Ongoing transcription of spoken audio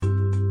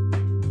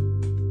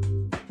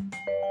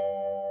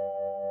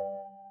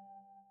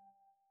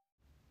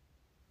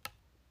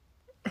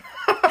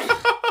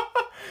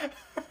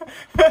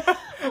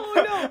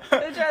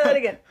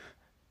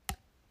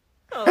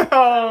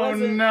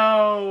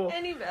wasn't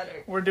any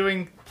better. We're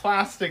doing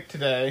plastic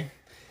today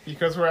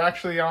because we're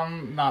actually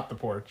on not the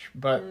porch,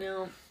 but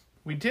no.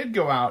 We did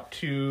go out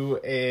to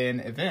an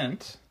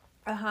event.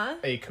 Uh-huh.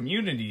 A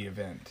community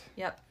event.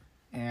 Yep.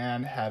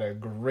 And had a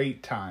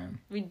great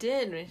time. We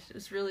did. It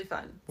was really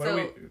fun.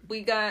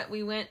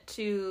 We went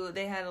to,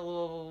 they had a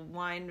little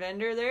wine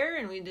vendor there,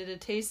 and we did a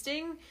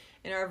tasting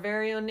in our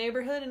very own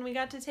neighborhood, and we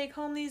got to take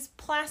home these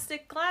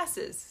plastic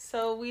glasses.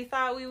 So we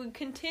thought we would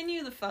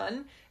continue the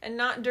fun and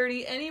not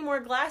dirty any more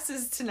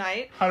glasses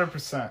tonight.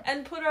 100%.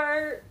 And put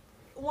our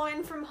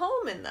wine from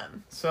home in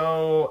them.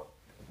 So,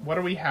 what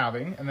are we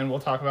having? And then we'll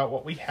talk about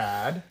what we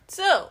had.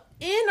 So,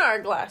 in our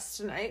glass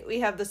tonight, we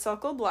have the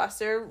Sokol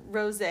Blaser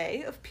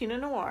Rosé of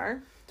Pinot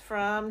Noir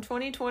from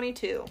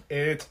 2022.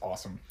 It's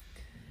awesome.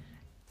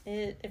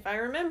 If I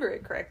remember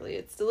it correctly,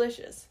 it's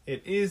delicious.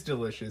 It is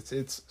delicious.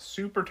 It's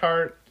super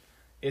tart.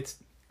 It's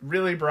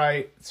really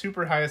bright,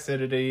 super high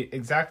acidity.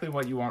 Exactly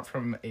what you want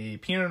from a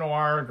Pinot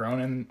Noir grown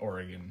in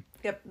Oregon.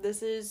 Yep,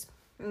 this is...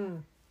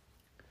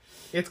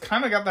 It's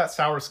kind of got that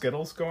sour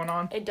Skittles going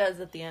on. It does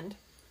at the end.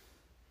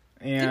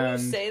 And didn't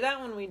you say that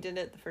when we did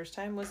it the first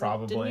time?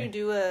 Probably. Didn't you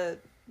do a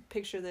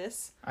picture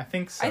this? I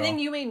think so. I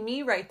think you made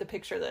me write the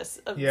picture this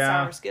of the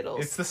sour Skittles.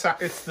 It's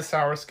the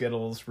sour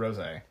Skittles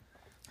rosé.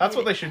 That's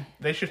what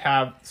they should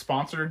have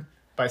sponsored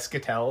by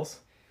Skittles.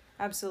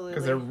 Absolutely.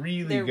 Because they're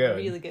good. They're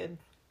really good.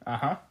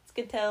 Uh-huh.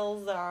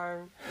 Skittles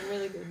are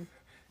really good.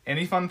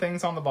 Any fun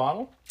things on the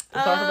bottle to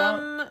talk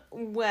about?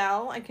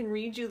 Well, I can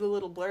read you the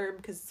little blurb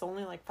because it's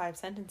only like 5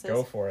 sentences.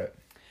 Go for it.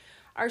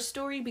 Our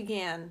story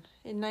began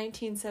in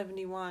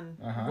 1971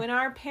 when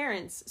our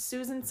parents,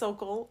 Susan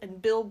Sokol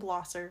and Bill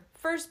Blosser,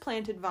 first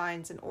planted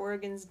vines in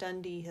Oregon's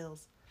Dundee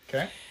Hills.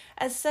 Okay.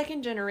 As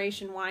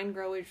second-generation wine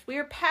growers, we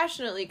are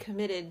passionately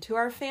committed to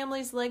our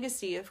family's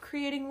legacy of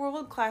creating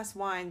world-class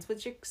wines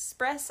which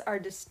express our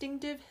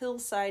distinctive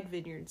hillside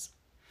vineyards.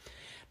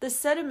 The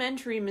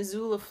sedimentary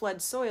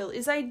Missoula-flood soil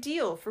is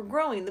ideal for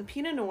growing the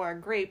Pinot Noir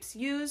grapes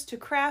used to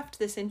craft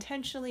this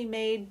intentionally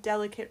made,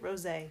 delicate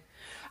rosé.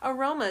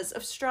 Aromas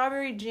of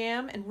strawberry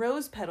jam and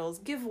rose petals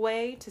give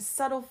way to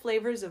subtle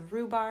flavors of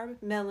rhubarb,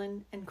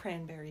 melon, and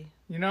cranberry.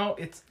 You know,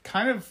 it's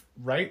kind of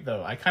right,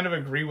 though. I kind of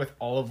agree with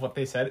all of what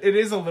they said. It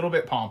is a little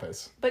bit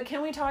pompous. But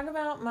can we talk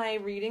about my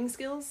reading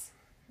skills?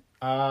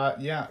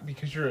 Yeah,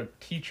 because you're a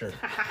teacher.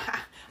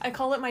 I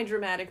call it my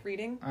dramatic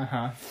reading.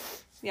 Uh-huh.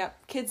 Yeah,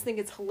 kids think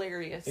it's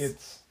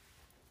hilarious.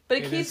 But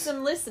it keeps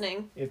them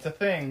listening. It's a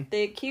thing.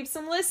 It keeps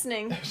them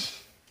listening.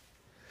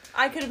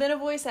 I could have been a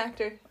voice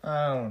actor.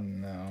 Oh,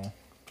 no.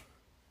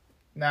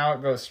 Now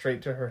it goes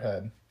straight to her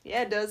head.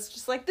 Yeah, it does.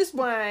 Just like this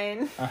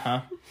wine.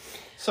 Uh-huh.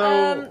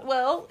 So...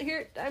 well,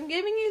 here, I'm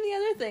giving you the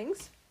other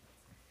things.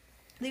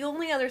 The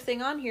only other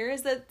thing on here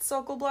is that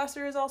Sokol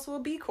Blaser is also a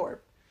B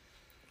Corp.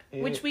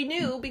 Which we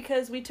knew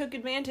because we took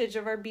advantage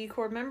of our B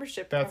Corp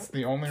membership. That's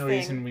the only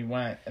reason we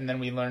went. And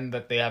then we learned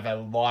that they have a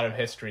lot of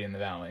history in the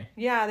valley.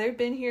 Yeah, they've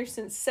been here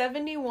since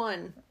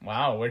 1971.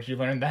 Wow, where'd you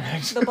learn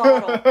that? The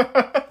bottle.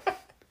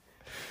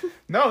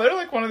 No, they're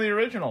like one of the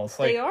originals.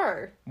 Like, they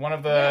are. One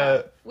of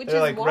the... Which they're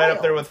is like wild. right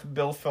up there with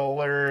Bill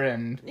Fuller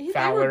and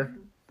Fowler.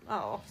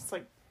 It's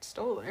like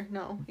Stoller.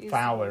 No, he's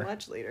Fowler.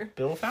 Much later.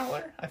 Bill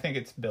Fowler? I think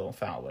it's Bill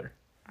Fowler.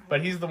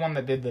 But he's the one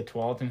that did the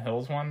Tualatin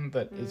Hills one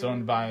that is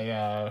owned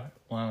by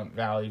Willamette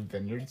Valley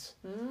Vineyards.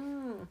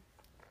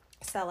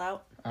 Sell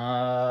out?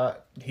 I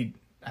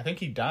think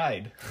he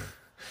died.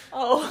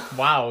 Oh.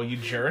 Wow, you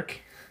jerk.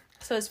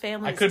 So his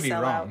family I could be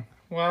sell wrong. out.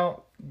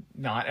 Well,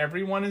 not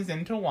everyone is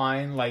into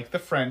wine like the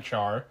French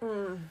are.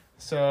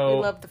 So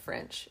we love the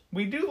French.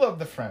 We do love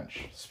the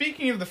French.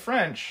 Speaking of the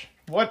French,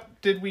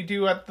 what did we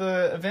do at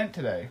the event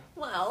today?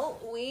 Well,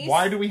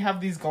 Why do we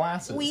have these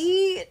glasses?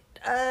 We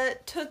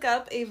took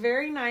up a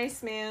very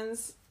nice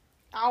man's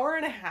hour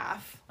and a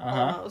half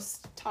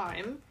almost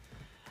time.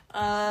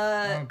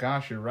 Oh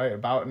gosh, you're right.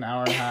 About an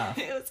hour and a half.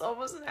 It was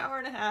almost an hour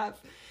and a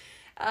half.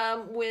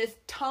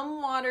 With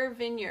Tumwater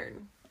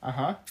Vineyard.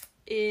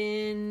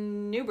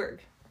 In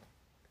Newburgh.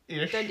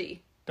 Ish.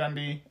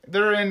 Dundee.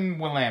 They're in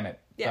Willamette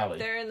Valley. Yeah,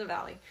 they're in the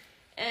valley.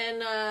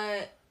 And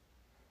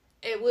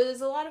it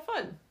was a lot of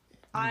fun.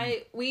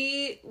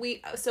 We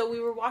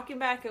were walking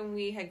back and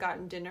we had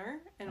gotten dinner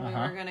and we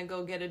were going to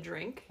go get a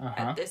drink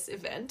at this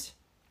event.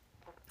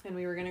 And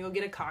we were going to go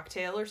get a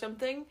cocktail or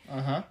something.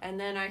 And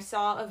then I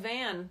saw a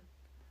van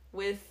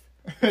with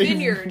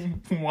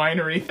vineyard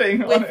winery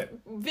thing on it.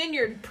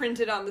 Vineyard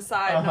printed on the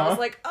side. And I was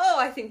like, oh,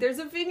 I think there's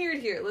a vineyard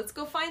here. Let's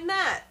go find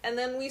that. And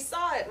then we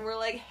saw it and we're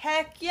like,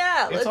 heck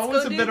yeah, let's go do that.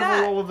 It's always a bit of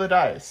a roll of the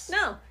dice.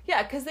 No,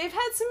 yeah, because they've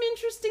had some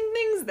interesting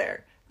things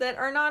there that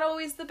are not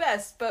always the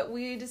best, but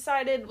we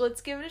decided,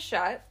 let's give it a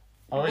shot.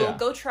 We'll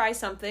go try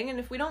something, and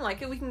if we don't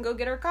like it, we can go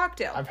get our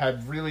cocktail. I've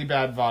had really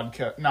bad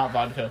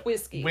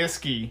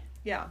whiskey.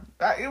 Yeah.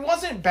 It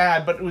wasn't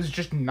bad, but it was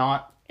just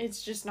not...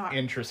 It's just not...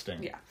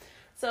 interesting. Yeah.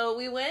 So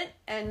we went,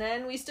 and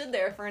then we stood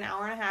there for an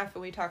hour and a half,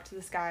 and we talked to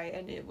this guy,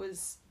 and it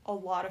was a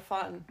lot of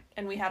fun.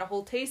 And we had a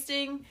whole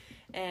tasting,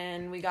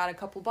 and we got a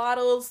couple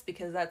bottles,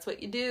 because that's what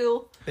you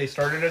do. They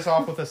started us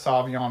off with a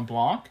Sauvignon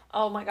Blanc.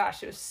 Oh my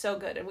gosh, it was so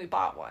good, and we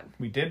bought one.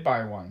 We did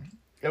buy one.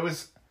 It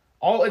was,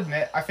 I'll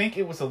admit, I think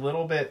it was a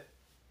little bit,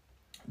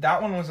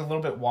 that one was a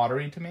little bit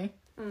watery to me.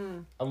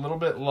 A little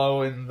bit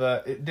low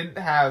it didn't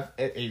have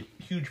a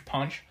huge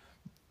punch,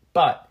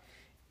 but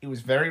it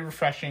was very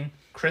refreshing,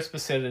 crisp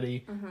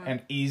acidity,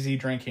 and easy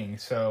drinking.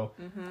 So,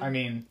 I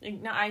mean...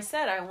 No, I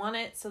said I want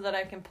it so that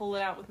I can pull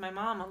it out with my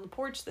mom on the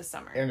porch this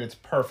summer. And it's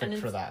perfect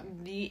for that.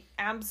 The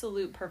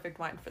absolute perfect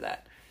wine for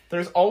that.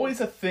 There's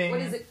always a thing... What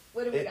is it?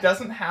 What do we got?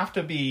 Doesn't have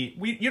to be...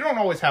 You don't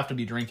always have to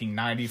be drinking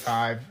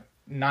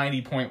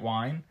 90-point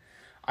wine.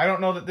 I don't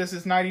know that this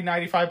is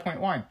 95-point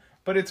wine.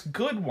 But it's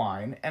good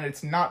wine, and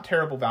it's not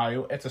terrible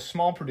value. It's a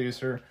small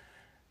producer.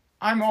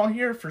 I'm all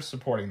here for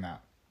supporting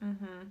that.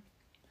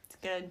 It's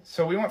good.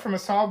 So we went from a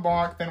Sauv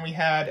Blanc, then we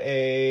had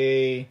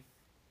a...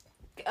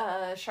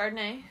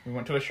 Chardonnay. We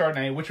went to a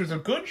Chardonnay, which was a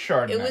good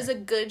Chardonnay. It was a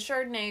good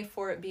Chardonnay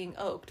for it being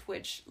oaked,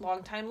 which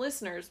longtime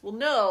listeners will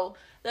know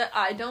that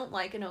I don't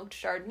like an oaked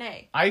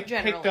Chardonnay. I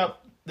generally. picked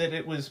up that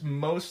it was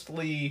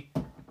mostly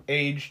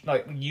aged,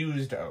 like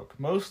used oak.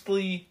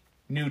 Mostly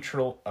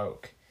neutral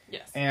oak.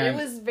 Yes. And it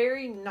was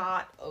very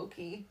not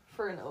oaky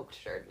for an oaked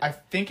Chardonnay. I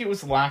think it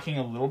was lacking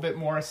a little bit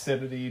more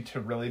acidity to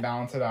really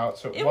balance it out,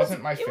 so it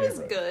wasn't my favorite. It was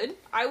good.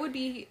 I would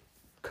be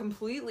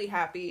completely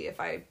happy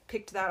if I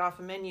picked that off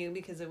a menu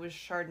because it was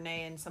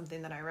Chardonnay and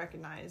something that I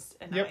recognized,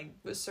 and I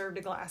was served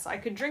a glass. I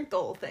could drink the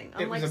whole thing.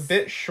 It was a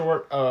bit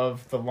short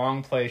of the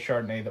long play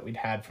Chardonnay that we'd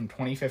had from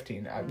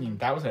 2015. I mean,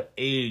 that was an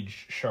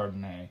aged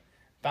Chardonnay.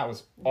 That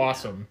was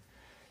awesome.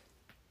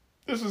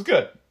 Yeah. This was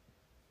good.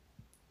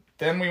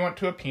 Then we went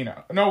to a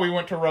Pinot. No, we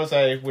went to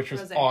Rosé, which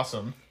was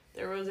awesome.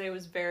 The Rosé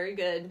was very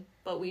good,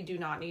 but we do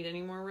not need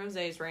any more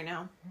Rosés right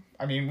now.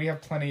 I mean, we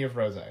have plenty of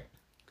Rosé.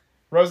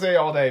 Rosé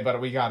all day, but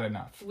we got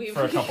enough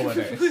for a couple of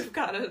days. We've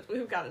got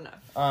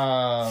enough.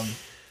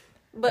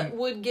 But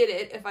would get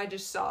it if I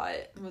just saw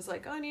it and was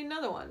like, oh, I need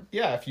another one.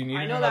 Yeah, if you need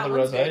another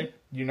Rosé,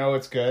 you know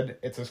it's good.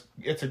 It's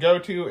a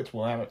go-to. It's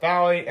Willamette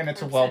Valley, and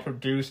it's 100%. A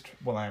well-produced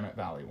Willamette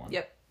Valley one.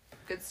 Yep,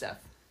 good stuff.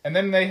 And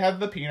then they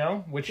had the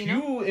Pinot, which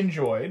you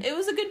enjoyed. It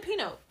was a good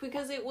Pinot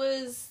because it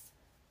was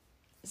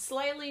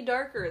slightly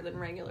darker than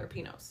regular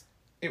Pinots.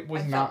 It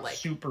was not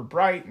super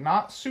bright,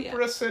 not super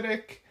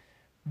acidic.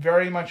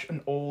 Very much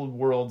an old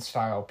world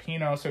style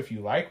Pinot. So if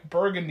you like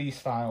Burgundy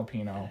style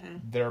Pinot,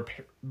 their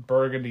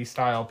Burgundy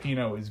style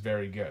Pinot is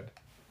very good.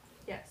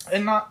 Yes.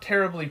 And not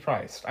terribly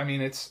priced. I mean,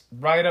 it's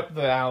right up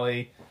the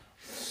alley,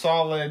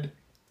 solid. It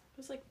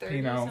was like $30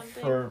 Pinot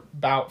for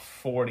about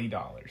 $40.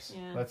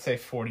 Yeah. Let's say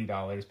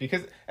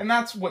 $40 and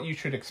that's what you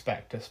should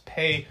expect. Just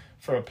pay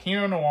for a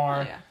Pinot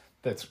Noir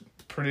that's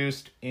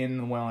produced in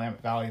the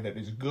Willamette Valley that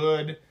is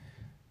good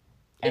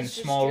and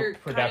small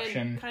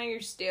production. Kind of your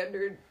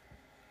standard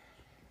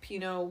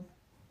Pinot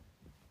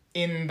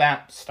in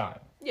that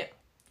style. Yeah,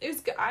 it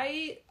was good.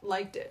 I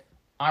liked it.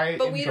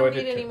 But we don't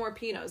need any more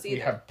Pinots either. We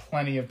have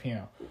plenty of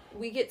Pinot.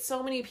 We get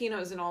so many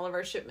Pinots in all of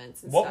our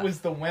shipments and what stuff.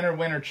 was the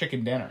winner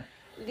chicken dinner?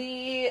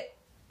 I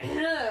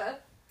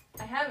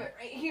have it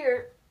right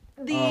here.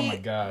 Oh my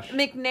gosh.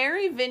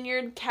 McNary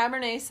Vineyard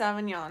Cabernet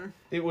Sauvignon.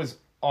 It was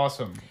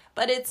awesome.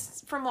 But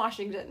it's from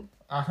Washington.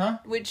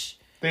 Which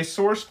they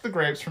sourced the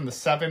grapes from the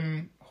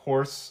Seven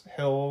Horses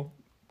Hill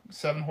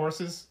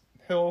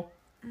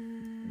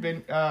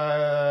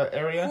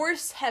area.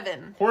 Horse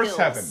Heaven.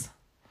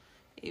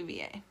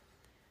 AVA.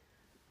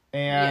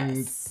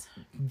 And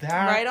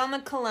that right on the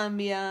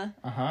Columbia.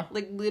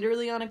 Like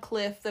literally on a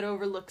cliff that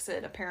overlooks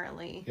it,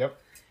 apparently. Yep.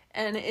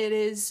 And it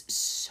is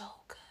so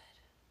good.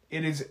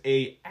 It is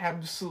a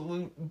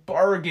absolute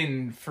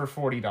bargain for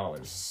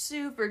 $40.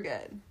 Super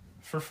good.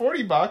 For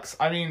 $40,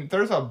 I mean,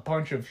 there's a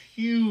bunch of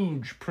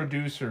huge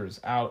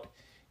producers out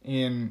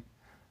in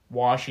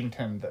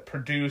Washington that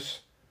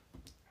produce,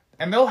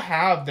 and they'll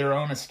have their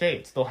own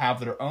estates. They'll have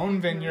their own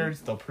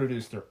vineyards. They'll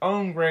produce their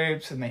own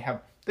grapes, and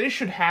they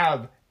should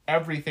have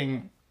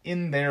everything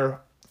in there.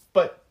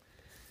 But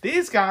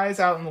these guys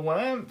out in the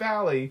Willamette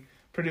Valley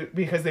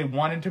because they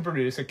wanted to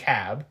produce a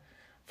cab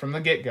from the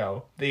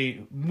get-go.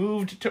 They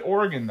moved to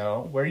Oregon,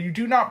 though, where you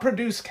do not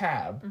produce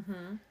cab.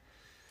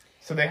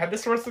 So they had to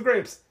source the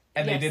grapes,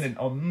 and they did an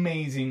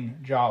amazing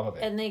job of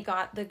it. And they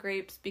got the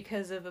grapes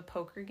because of a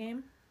poker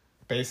game?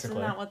 Basically.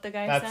 Isn't that what the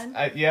guy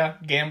said? Yeah,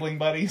 gambling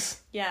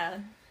buddies. Yeah.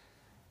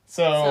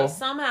 So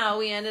somehow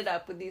we ended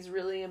up with these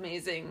really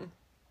amazing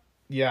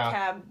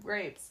cab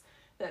grapes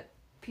that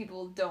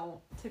people don't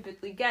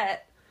typically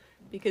get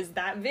because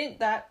that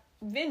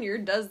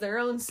vineyard does their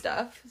own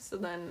stuff.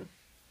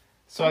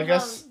 So I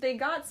guess they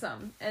got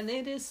some, and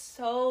it is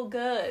so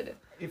good.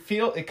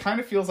 It kind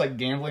of feels like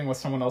gambling with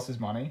someone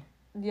else's money.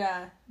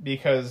 Yeah.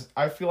 Because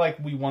I feel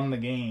like we won the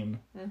game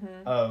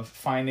of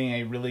finding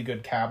a really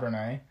good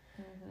Cabernet.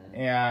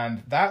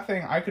 And that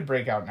thing I could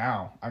break out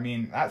now. I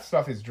mean, that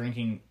stuff is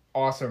drinking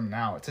awesome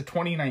now. It's a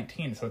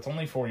 2019, so it's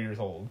only 4 years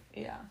old.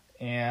 Yeah.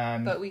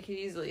 And But we could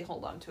easily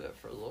hold on to it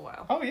for a little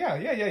while. Oh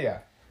yeah.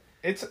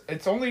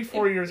 It's only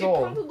 4 years old.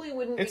 It probably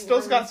wouldn't. It's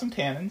still's got some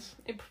tannins.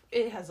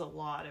 It has a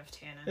lot of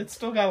tannins. It's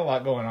still got a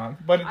lot going on,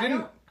 but it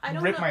didn't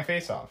rip my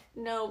face off.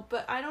 No,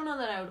 but I don't know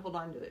that I would hold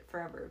on to it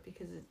forever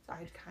because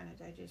I just want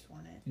it.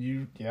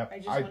 I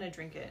just want to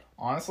drink it.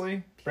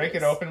 Honestly, break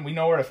it open. We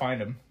know where to find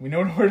them. We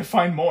know where to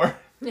find more.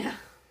 Yeah.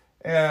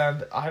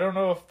 And I don't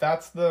know if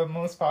that's the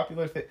most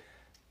popular thing.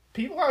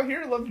 People out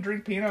here love to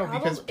drink Pinot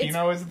because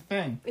Pinot is the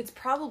thing. It's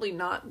probably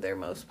not their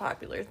most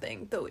popular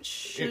thing, though it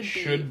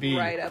should be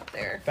right up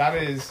there. That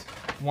is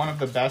one of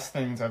the best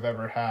things I've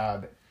ever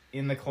had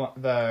in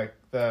the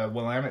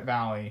Willamette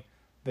Valley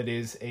that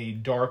is a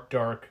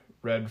dark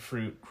red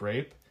fruit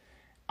grape.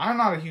 I'm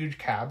not a huge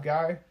Cab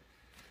guy.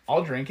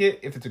 I'll drink it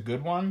if it's a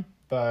good one,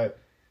 but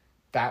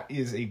that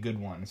is a good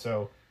one.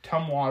 So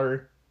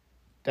Tumwater,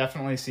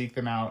 definitely seek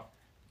them out.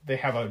 They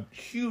have a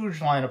huge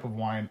lineup of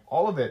wine.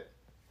 All of it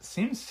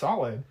seems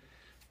solid.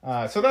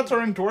 So that's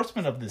our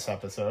endorsement of this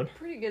episode.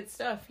 Pretty good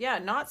stuff. Yeah,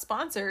 not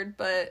sponsored,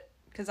 but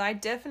because I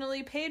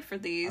definitely paid for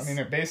these. I mean,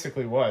 it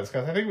basically was,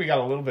 because I think we got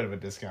a little bit of a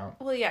discount.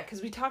 Well, yeah,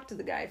 because we talked to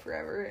the guy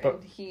forever,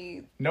 but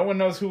and no one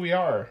knows who we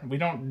are. We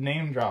don't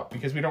name drop,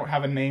 because we don't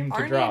have a name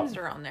to drop. Our names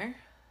are on there.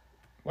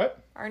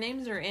 What? Our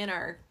names are in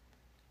our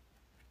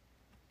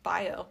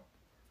bio.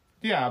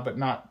 Yeah, but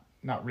not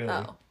really.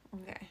 Oh,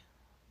 okay.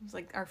 It's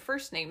like our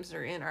first names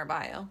are in our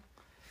bio.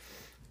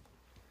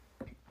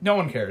 No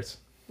one cares.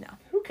 No.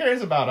 Who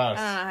cares about us?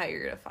 I don't know how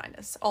you're going to find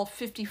us. All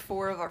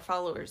 54 of our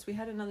followers. We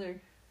had another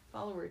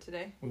follower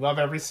today. We love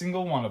every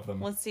single one of them.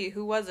 Let's see.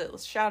 Who was it?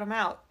 Let's shout him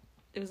out.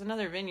 It was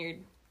another vineyard.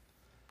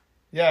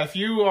 Yeah, if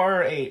you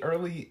are a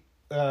early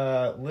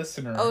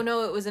listener. Oh,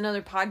 no, it was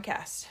another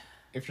podcast.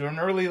 If you're an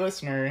early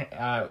listener,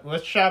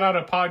 let's shout out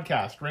a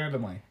podcast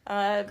randomly.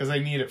 Because they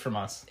need it from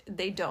us.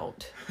 They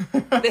don't.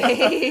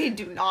 They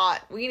do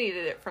not. We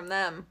needed it from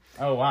them.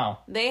 Oh, wow.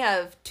 They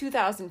have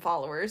 2,000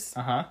 followers.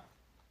 Uh-huh.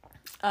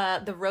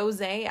 The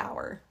Rosé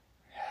Hour.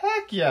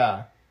 Heck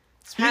yeah.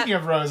 Speaking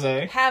of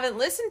rosé. Haven't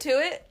listened to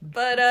it,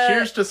 but...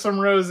 cheers to some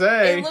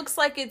rosé. It looks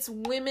like it's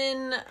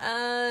women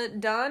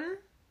done.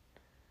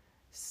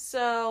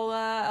 So,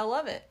 I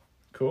love it.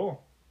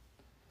 Cool.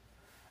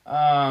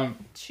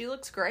 She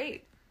looks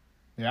great.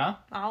 Yeah?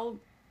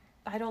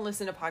 I don't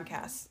listen to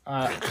podcasts.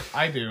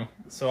 I do.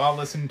 So I'll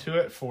listen to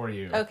it for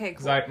you. Okay,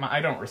 cool. Because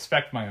I don't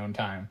respect my own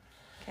time.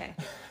 Okay.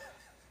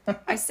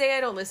 I say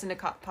I don't listen to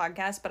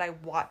podcasts, but I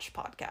watch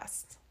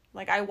podcasts.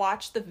 Like, I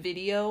watch the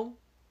video.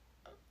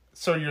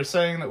 So you're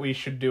saying that we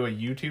should do a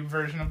YouTube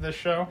version of this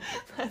show?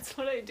 That's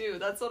what I do.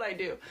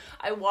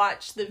 I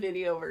watch the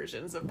video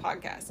versions of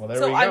podcasts. Well,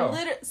 there we go. I'm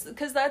literally...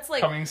 Because that's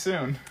like... Coming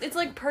soon. It's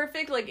like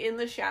perfect, like, in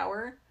the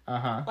shower.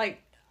 Uh-huh.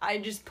 Like, I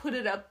just put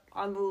it up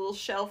on the little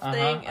shelf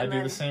thing. And I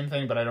do the same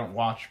thing, but I don't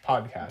watch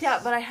podcasts. Yeah,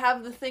 but I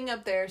have the thing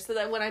up there so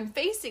that when I'm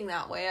facing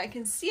that way, I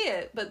can see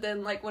it. But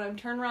then, like, when I'm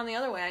turned around the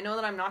other way, I know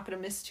that I'm not going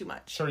to miss too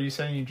much. So are you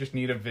saying you just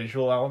need a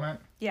visual element?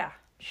 Yeah.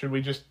 Should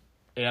we just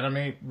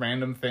animate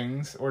random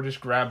things or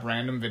just grab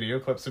random video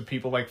clips of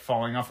people, like,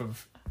 falling off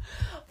of...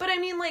 But I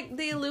mean, like,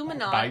 the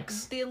Illuminati...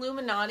 Bikes? The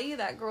Illuminati,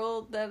 that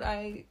girl that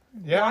I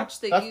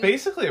watched... That's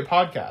basically a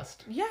podcast.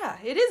 Yeah,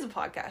 it is a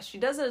podcast. She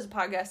does it as a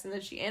podcast, and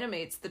then she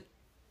animates the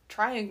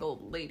triangle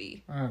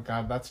lady. Oh,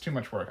 God, that's too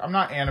much work. I'm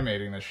not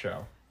animating this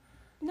show.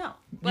 No.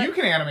 You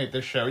can animate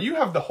this show. You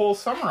have the whole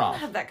summer off. I don't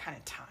have that kind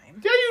of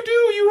time. Yeah, you do.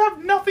 You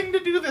have nothing to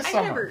do this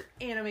summer. I never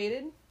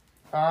animated.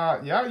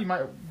 Yeah, you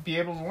might be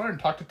able to learn.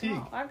 Talk to Teague.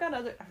 No, I've got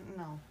other...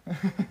 No.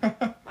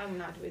 I'm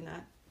not doing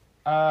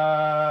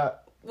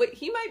that. Wait,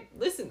 he might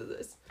listen to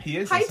this. He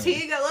is. Hi,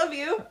 Teague. I love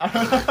you.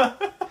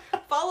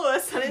 Follow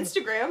us on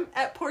Instagram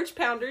at Porch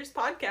Pounders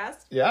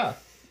Podcast. Yeah.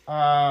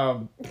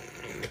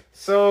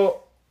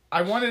 So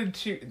I wanted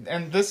to,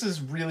 and this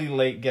is really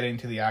late getting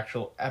to the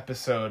actual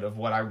episode of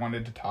what I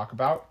wanted to talk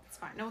about. It's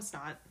fine. No, it's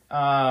not.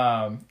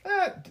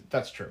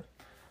 That's true.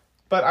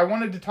 But I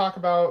wanted to talk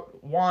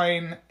about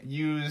wine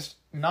used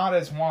not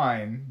as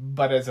wine,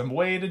 but as a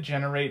way to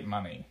generate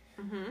money.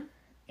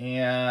 Mm-hmm.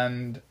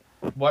 And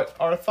what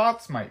our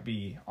thoughts might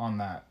be on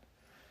that.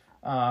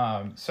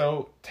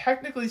 So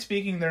technically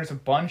speaking, there's a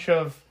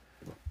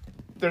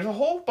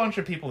whole bunch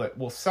of people that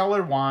will sell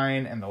their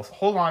wine and they'll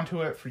hold on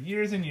to it for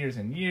years and years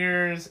and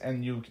years,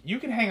 and you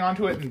can hang on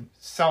to it and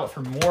sell it for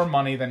more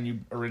money than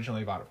you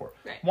originally bought it for.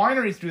 Right.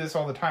 Wineries do this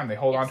all the time. They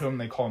hold on to them,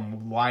 they call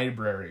them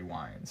library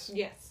wines.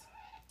 Yes.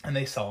 And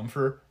they sell them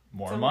for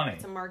more money.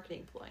 It's a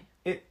marketing ploy.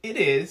 It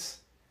is.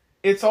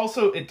 It's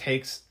also, it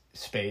takes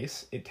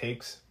space. It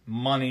takes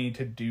money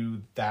to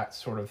do that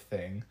sort of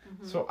thing.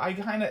 Mm-hmm. So I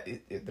kind of,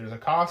 there's a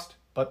cost,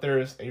 but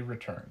there's a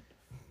return.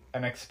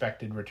 An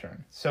expected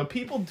return. So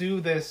people do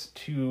this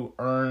to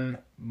earn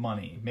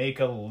money,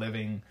 make a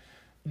living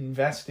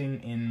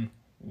investing in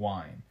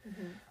wine.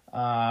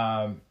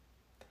 Mm-hmm.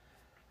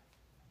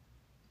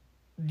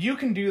 You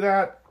can do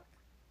that,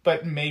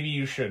 but maybe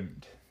you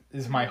shouldn't,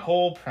 is my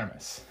whole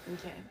premise.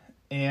 Okay.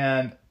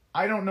 And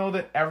I don't know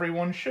that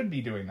everyone should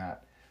be doing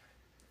that.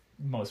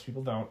 Most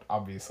people don't,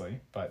 obviously,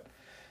 but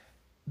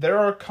there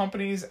are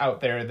companies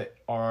out there that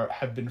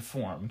have been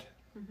formed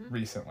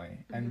recently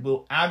and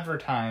will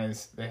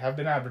advertise. They have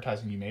been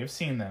advertising. You may have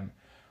seen them,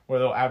 where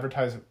they'll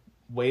advertise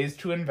ways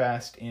to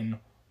invest in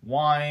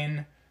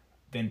wine,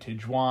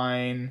 vintage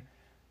wine,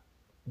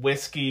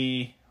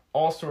 whiskey,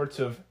 all sorts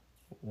of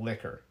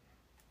liquor,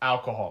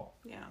 alcohol.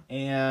 Yeah.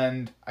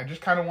 And I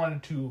just kind of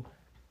wanted to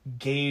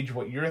gauge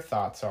what your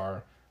thoughts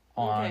are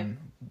on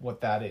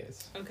what that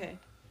is. Okay.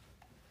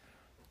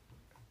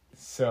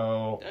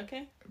 So,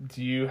 okay.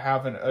 Do you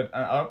have an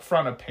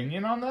upfront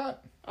opinion on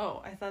that?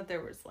 Oh, I thought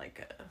there was like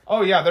a...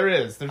 Oh, yeah, there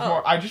is. There's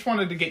more. I just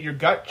wanted to get your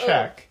gut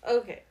check.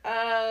 Okay.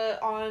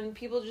 On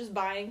people just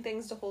buying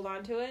things to hold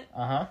on to it?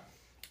 Uh-huh.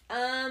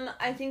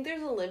 I think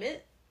there's a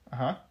limit.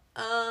 Uh-huh.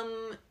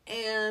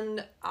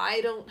 And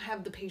I don't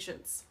have the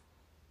patience.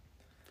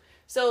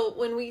 So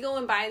when we go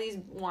and buy these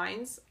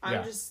wines,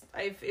 I'm just,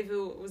 if it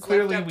was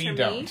Clearly left up to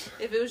don't. me,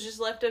 if it was just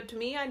left up to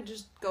me, I'd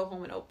just go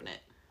home and open it.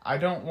 I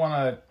don't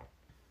want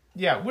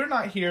to, we're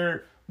not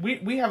here,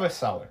 we have a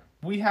cellar.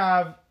 We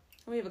have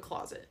a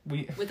closet.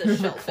 With a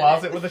shelf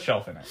closet with a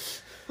shelf in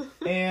it.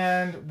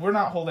 And we're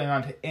not holding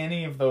on to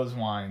any of those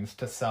wines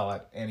to sell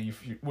at any,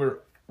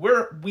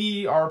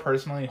 we are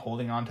personally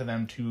holding on to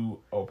them to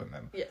open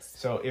them. Yes.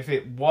 So if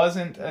it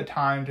wasn't a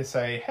time to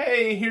say,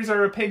 hey, here's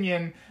our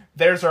opinion,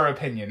 there's our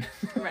opinion.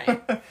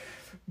 Right.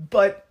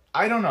 But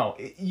I don't know.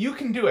 You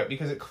can do it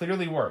because it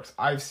clearly works.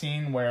 I've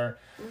seen where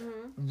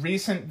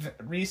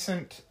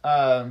recent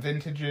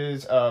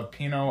vintages of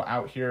Pinot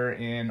out here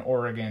in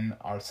Oregon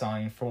are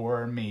selling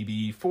for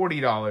maybe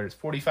 $40,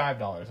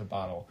 $45 a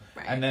bottle.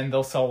 Right. And then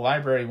they'll sell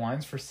library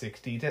wines for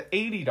 $60 to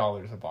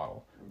 $80 a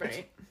bottle. Right.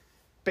 It's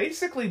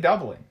basically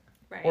doubling.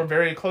 Right. Or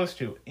very close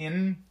to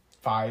in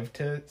 5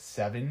 to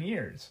 7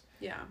 years.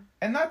 Yeah.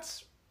 And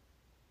that's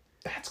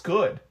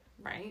good.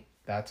 Right.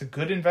 That's a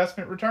good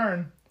investment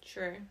return.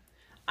 Sure.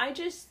 I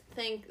just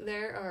think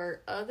there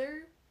are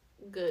other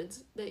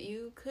goods that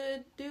you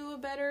could do a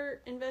better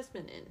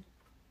investment in.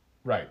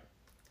 Right.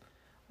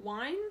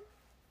 Wine?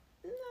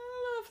 I don't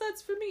know if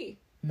that's for me.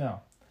 No.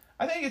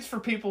 I think it's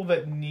for people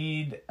that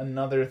need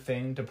another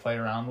thing to play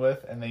around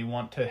with and they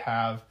want to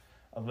have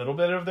a little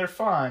bit of their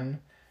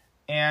fun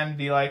and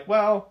be like,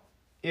 well,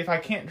 if I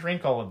can't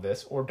drink all of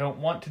this or don't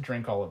want to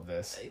drink all of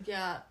this,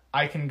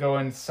 I can go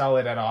and sell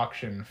it at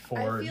auction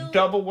for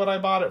double what I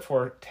bought it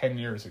for 10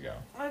 years ago.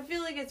 I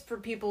feel like it's for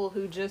people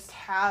who just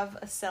have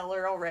a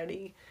cellar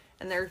already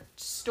and they're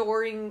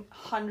storing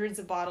hundreds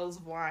of bottles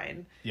of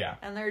wine. Yeah.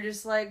 And they're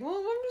just like, well,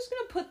 I'm just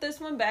going to put this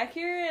one back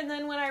here and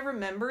then when I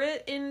remember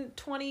it in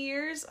 20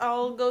 years,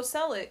 I'll go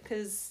sell it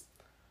because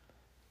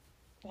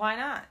why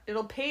not?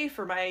 It'll pay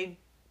for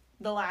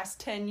the last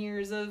 10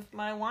 years of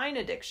my wine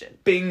addiction.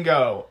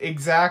 Bingo.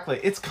 Exactly.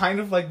 It's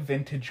kind of like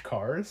vintage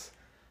cars.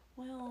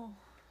 Well...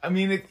 I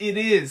mean, it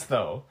is,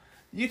 though.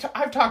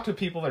 I've talked to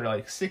people that are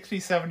like 60,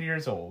 70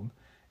 years old,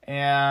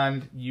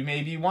 and you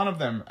may be one of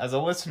them as a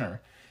listener.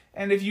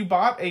 And if you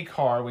bought a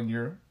car when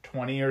you're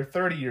 20 or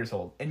 30 years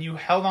old, and you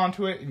held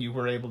onto it, and you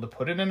were able to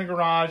put it in a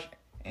garage,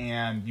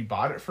 and you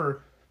bought it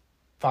for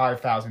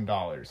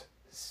 $5,000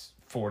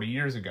 40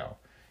 years ago,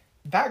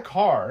 that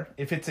car,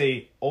 if it's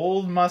a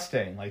old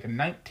Mustang, like a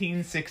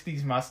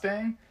 1960s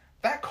Mustang,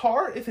 that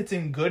car, if it's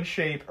in good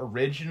shape,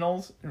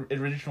 original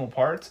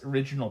parts,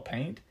 original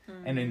paint,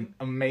 and in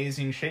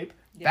amazing shape,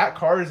 that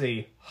car is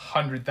a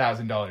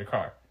 $100,000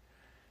 car.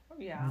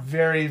 Yeah.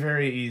 Very,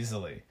 very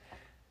easily.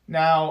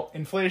 Now,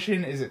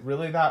 inflation, is it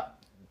really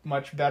that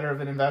much better of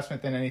an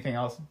investment than anything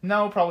else?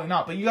 No, probably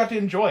not, but you got to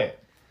enjoy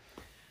it.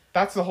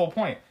 That's the whole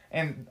point.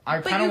 And I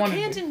kind of want to...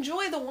 But you can't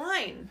enjoy the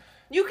wine.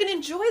 You can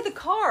enjoy the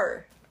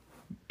car.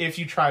 If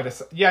you try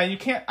to... Yeah, you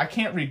can't... I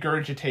can't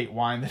regurgitate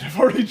wine that I've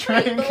already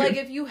drank. Right, but like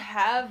if you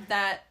have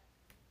that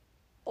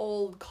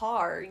old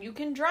car, you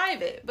can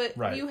drive it. But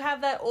you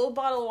have that old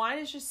bottle of wine,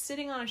 it's just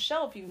sitting on a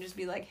shelf. You can just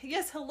be like,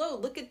 yes, hello,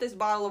 look at this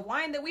bottle of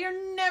wine that we are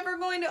never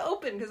going to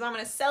open because I'm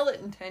going to sell it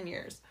in 10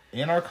 years.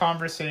 In our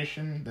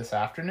conversation this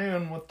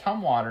afternoon with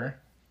Tumwater,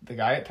 the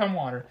guy at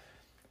Tumwater,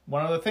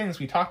 one of the things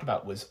we talked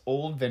about was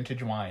old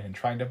vintage wine and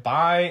trying to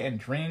buy and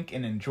drink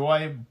and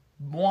enjoy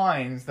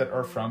wines that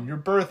are from your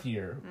birth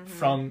year,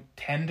 from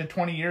 10 to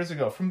 20 years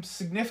ago, from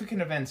significant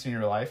events in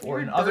your life or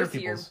in other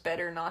people's. Your birth year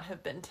better not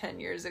have been 10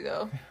 years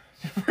ago.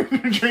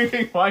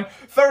 Drinking wine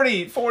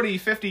 30, 40,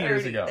 50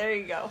 years ago. There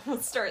you go.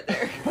 Let's start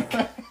there.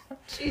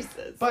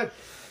 Jesus. But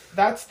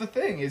that's the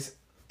thing is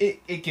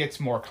it gets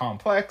more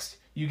complex.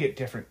 You get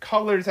different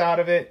colors out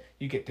of it.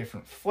 You get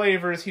different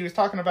flavors. He was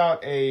talking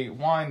about a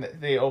wine that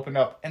they opened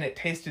up, and it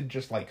tasted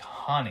just like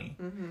honey.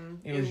 Mm-hmm.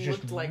 It was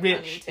just like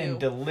rich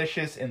and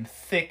delicious and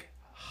thick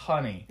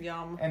honey.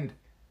 Yum. And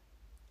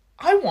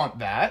I want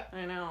that.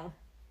 I know.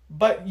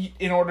 But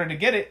in order to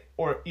get it,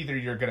 or either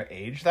you're going to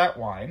age that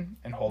wine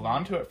and hold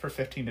on to it for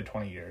 15 to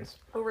 20 years.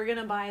 Or we're going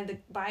to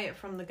buy it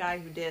from the guy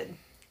who did.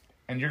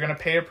 And you're going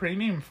to pay a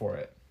premium for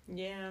it.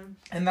 Yeah.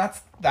 And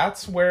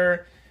that's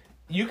where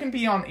you can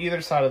be on either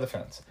side of the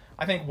fence.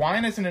 I think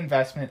wine is an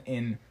investment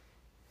in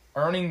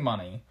earning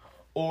money,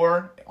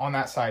 or on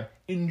that side,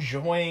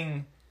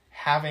 enjoying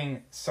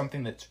having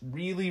something that's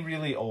really,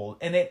 really old.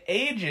 And it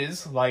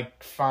ages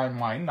like fine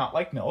wine, not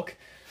like milk.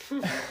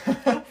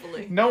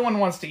 Hopefully. No one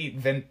wants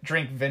to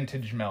drink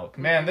vintage milk.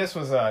 Man, this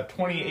was a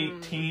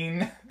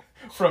 2018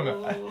 from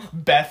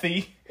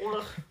Bethy.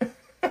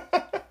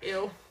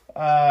 Ew.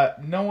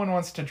 No one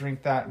wants to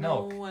drink that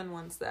milk. No one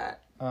wants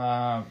that.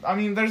 I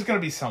mean, there's gonna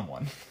be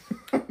someone.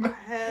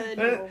 There's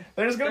gonna be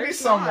There's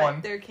someone.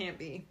 not. There can't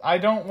be. I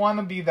don't want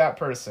to be that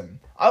person.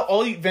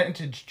 I'll eat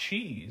vintage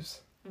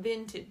cheese.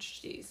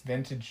 Vintage cheese.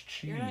 Vintage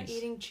cheese. You're not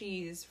eating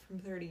cheese from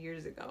 30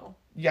 years ago.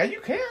 Yeah,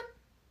 you can.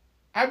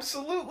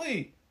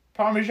 Absolutely.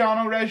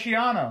 Parmigiano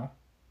Reggiano.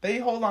 They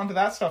hold on to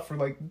that stuff for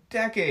like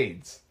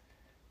decades.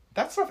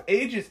 That stuff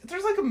ages.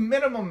 There's like a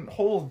minimum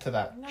hold to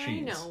that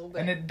cheese. I know, but...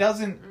 And it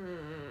doesn't...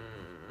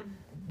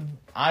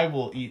 I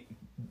will eat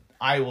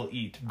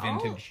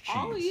vintage cheese.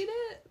 I'll eat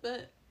it,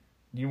 but...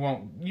 You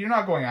won't... You're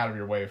not going out of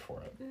your way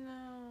for it.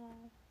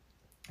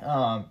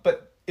 No.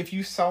 But if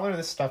you cellar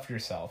this stuff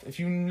yourself, if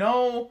you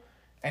know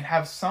and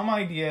have some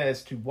idea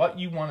as to what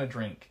you want to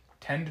drink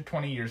 10 to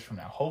 20 years from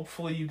now,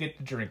 hopefully you get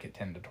to drink it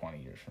 10 to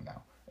 20 years from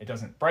now. It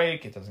doesn't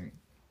break. It doesn't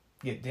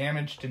get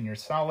damaged in your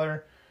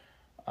cellar.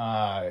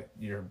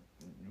 Your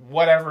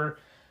whatever.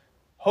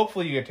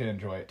 Hopefully you get to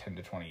enjoy it 10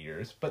 to 20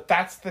 years. But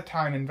that's the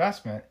time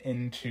investment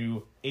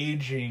into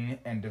aging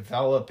and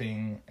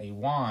developing a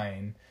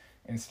wine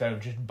instead of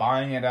just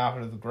buying it out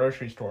of the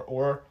grocery store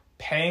or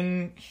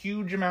paying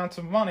huge amounts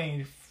of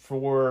money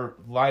for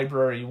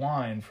library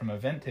wine from a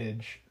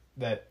vintage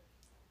that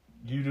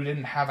you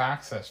didn't have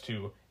access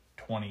to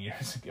 20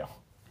 years ago.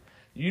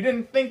 You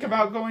didn't think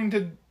about going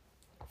to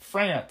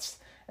France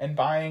and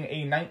buying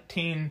a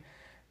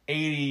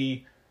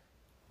 1980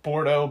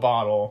 Bordeaux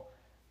bottle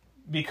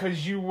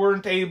because you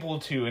weren't able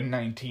to in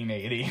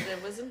 1980.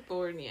 I wasn't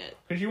born yet.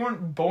 Because you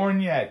weren't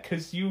born yet.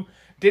 Because you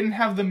didn't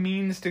have the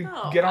means to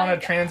get on a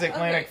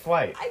transatlantic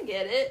flight. I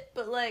get it,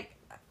 but like,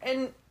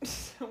 and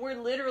we're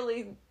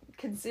literally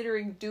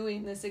considering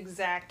doing this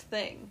exact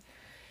thing.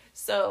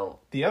 So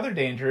the other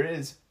danger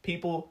is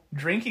people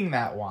drinking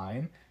that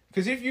wine.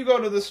 Because if you go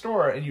to the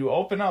store and you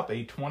open up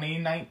a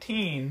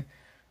 2019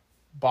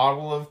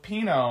 bottle of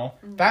Pinot,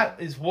 that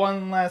is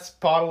one less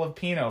bottle of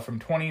Pinot from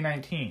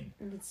 2019.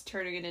 It's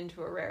turning it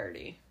into a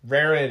rarity.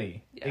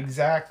 Rarity. Yeah.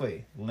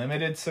 Exactly.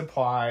 Limited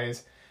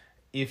supplies.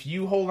 If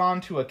you hold on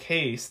to a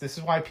case, this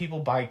is why people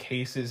buy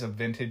cases of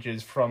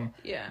vintages from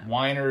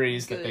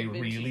wineries that they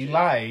really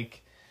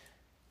like.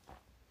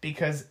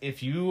 Because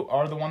if you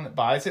are the one that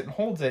buys it and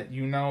holds it,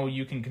 you know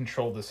you can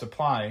control the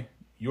supply,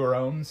 your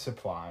own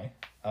supply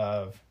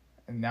of...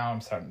 And now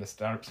I'm starting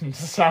to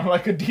sound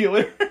like a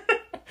dealer.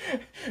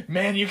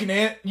 Man, you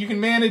can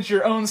manage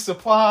your own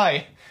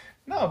supply.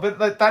 No,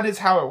 but that is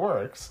how it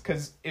works.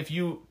 Because if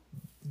you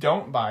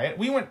don't buy it,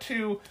 we went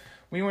to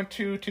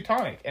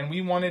Teutonic and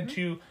we wanted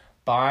to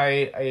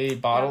buy a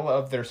bottle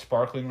of their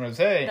sparkling rosé,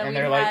 that and we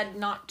they're had like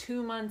not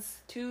 3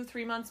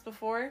 months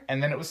before,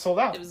 and then it was sold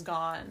out. It was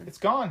gone. It's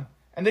gone,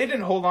 and they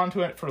didn't hold on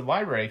to it for the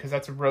library because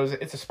that's a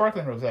rosé. It's a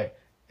sparkling rosé.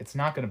 It's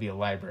not going to be a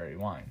library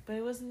wine. But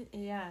it wasn't.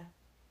 Yeah.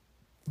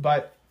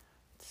 But.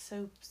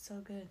 So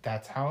good.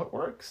 That's how it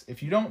works.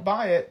 If you don't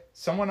buy it,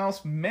 someone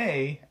else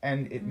may,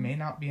 and it may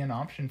not be an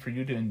option for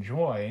you to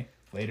enjoy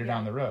later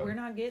down the road. We're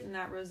not getting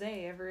that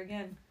rosé ever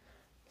again.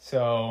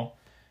 So,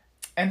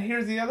 and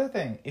here's the other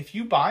thing. If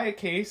you buy a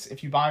case,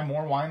 if you buy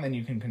more wine than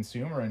you can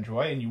consume or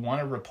enjoy and you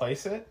want to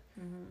replace it,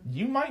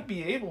 you might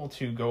be able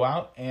to go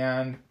out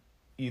and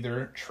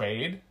either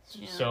trade.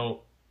 Yeah.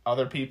 So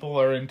other people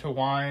are into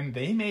wine.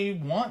 They may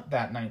want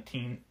that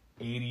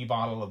 1980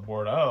 bottle of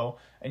Bordeaux,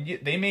 and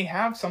they may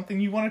have something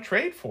you want to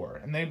trade for,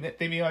 and they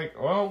be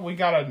like, well, we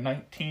got a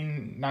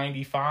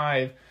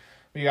 1995,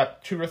 we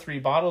got 2 or 3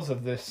 bottles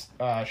of this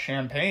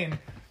champagne.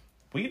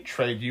 We'd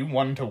trade you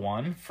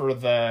 1-to-1 for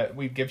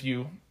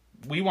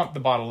we want the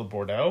bottle of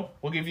Bordeaux,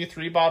 we'll give you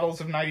 3 bottles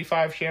of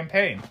 95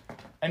 champagne.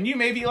 And you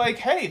may be like,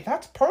 hey,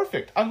 that's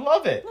perfect, I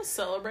love it. I'll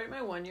celebrate my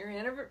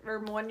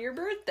 1-year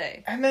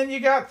birthday. And then you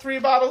got 3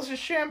 bottles of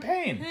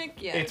champagne.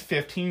 Heck yeah. It's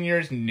 15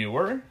 years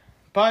newer,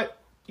 but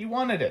you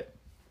wanted it.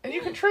 And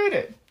you can trade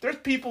it.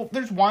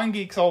 There's wine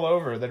geeks all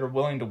over that are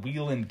willing to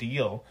wheel and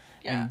deal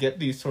and get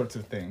these sorts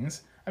of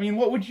things. I mean,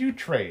 what would you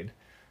trade?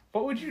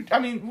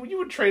 You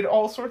would trade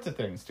all sorts of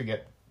things to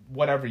get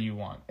whatever you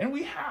want. And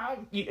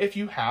if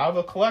you have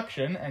a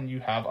collection and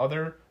you have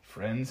other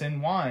friends in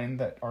wine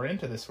that are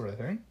into this sort of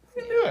thing,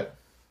 you can do it.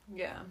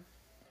 Yeah.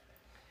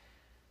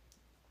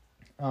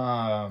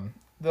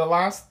 The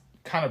last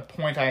kind of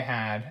point I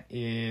had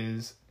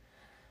is...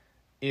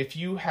 if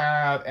you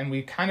have, and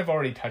we kind of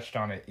already touched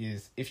on it,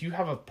 is if you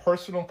have a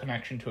personal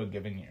connection to a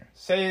given year.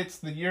 Say it's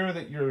the year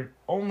that your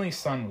only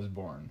son was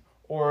born,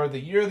 or the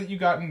year that you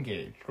got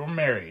engaged or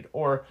married,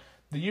 or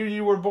the year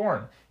you were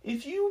born.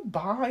 If you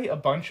buy a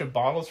bunch of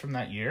bottles from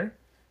that year,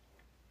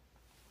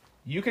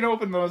 you can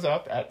open those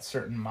up at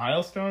certain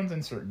milestones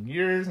and certain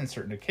years and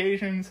certain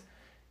occasions.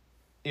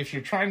 If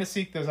you're trying to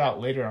seek those out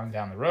later on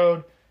down the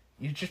road,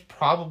 you're just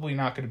probably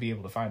not going to be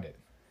able to find it.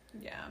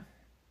 Yeah.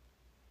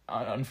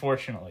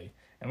 Unfortunately.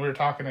 And we were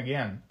talking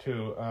again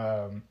to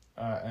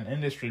an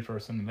industry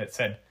person that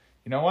said,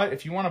 you know what?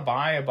 If you want to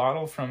buy a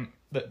bottle from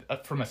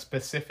a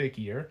specific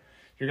year,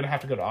 you're gonna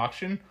have to go to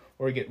auction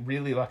or get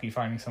really lucky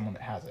finding someone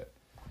that has it.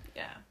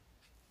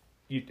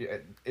 Yeah.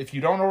 If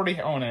you don't already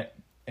own it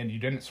and you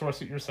didn't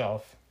source it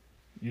yourself,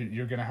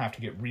 you're gonna have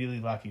to get really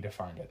lucky to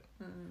find it.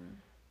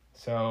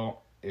 So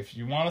if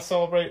you want to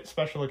celebrate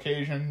special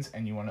occasions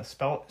and you want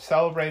to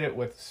celebrate it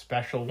with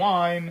special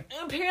wine,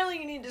 apparently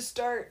you need to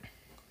start.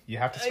 You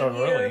have to start a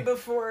year early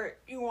before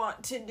you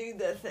want to do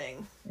the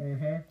thing.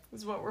 Mm-hmm.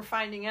 Is what we're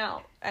finding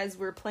out as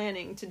we're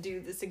planning to do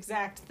this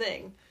exact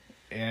thing.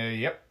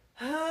 Yep.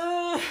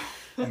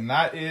 And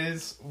that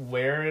is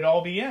where it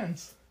all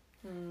begins.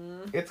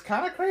 It's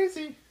kind of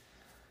crazy.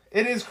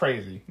 It is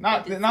crazy.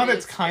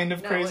 It's kind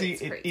of crazy.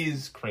 It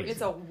is crazy.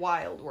 It's a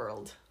wild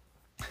world.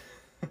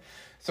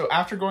 So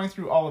after going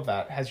through all of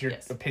that, has your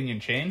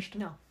opinion changed?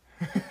 No.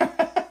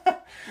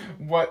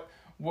 What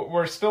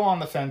we're still on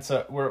the fence.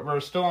 We're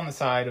still on the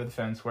side of the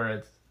fence where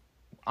it's,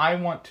 I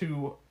want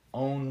to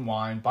own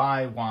wine,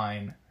 buy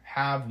wine,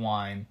 have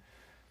wine,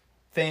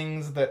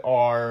 things that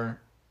are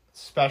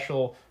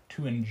special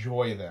to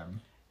enjoy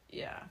them.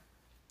 Yeah.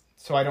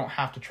 So I don't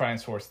have to try and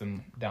source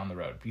them down the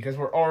road, because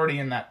we're already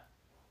in that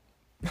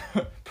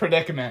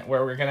predicament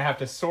where we're going to have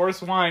to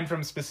source wine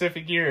from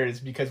specific years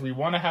because we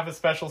want to have a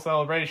special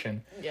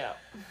celebration. Yeah.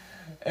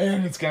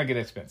 And it's going to get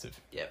expensive.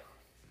 Yep.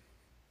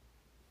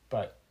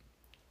 But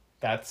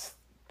that's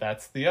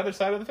the other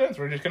side of the fence.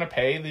 We're just going to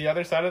pay the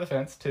other side of the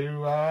fence to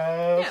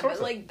source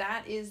it. Like,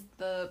 that is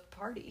the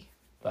party.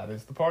 That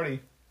is the party.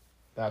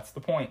 That's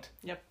the point.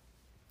 Yep.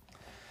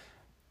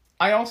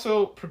 I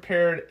also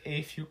prepared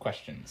a few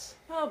questions.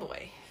 Oh,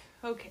 boy.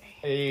 Okay.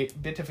 A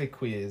bit of a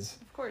quiz.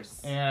 Of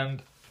course.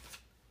 And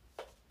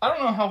I don't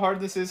know how hard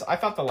this is. I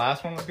thought the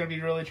last one was going to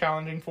be really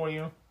challenging for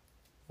you.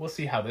 We'll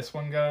see how this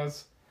one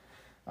goes.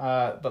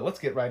 But let's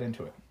get right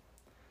into it.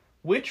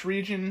 Which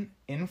region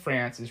in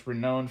France is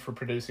renowned for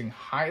producing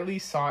highly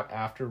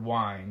sought-after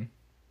wine?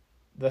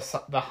 The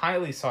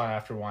highly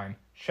sought-after wine,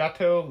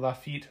 Chateau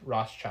Lafite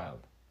Rothschild.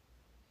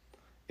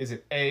 Is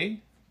it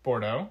A,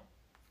 Bordeaux,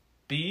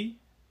 B,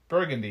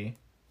 Burgundy,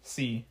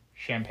 C,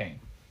 Champagne?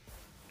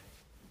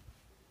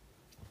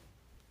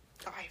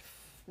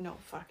 No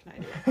fucking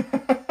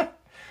idea.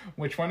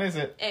 Which one is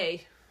it?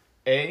 A.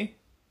 A?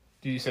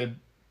 Did you say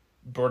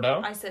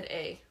Bordeaux? I said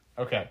A.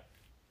 Okay.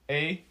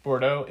 A,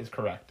 Bordeaux is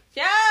correct.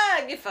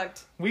 Yeah, get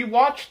fucked. We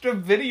watched a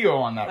video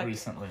on that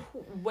recently.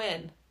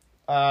 When?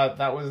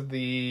 That was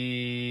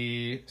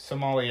the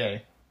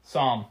sommelier.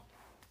 Somm.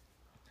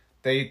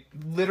 They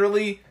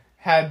literally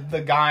had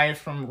the guy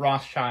from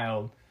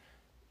Rothschild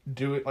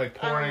do it, like,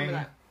 pouring. I remember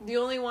that. The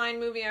only wine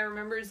movie I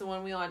remember is the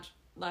one we watched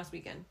last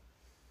weekend.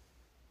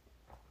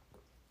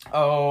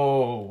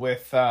 Oh,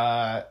 with,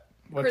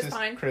 Chris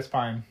Pine. Chris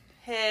Pine.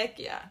 Heck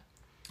yeah.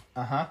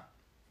 Uh-huh.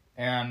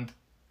 And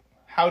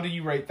how do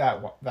you rate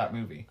that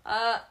movie?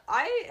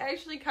 I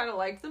actually kind of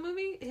liked the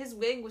movie. His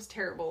wig was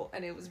terrible,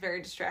 and it was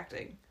very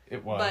distracting.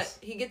 It was. But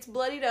he gets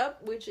bloodied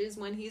up, which is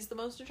when he's the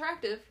most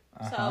attractive.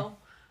 So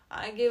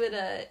I give it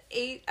a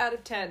 8 out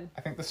of 10.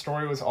 I think the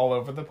story was all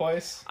over the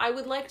place. I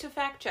would like to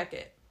fact check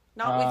it.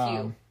 Not with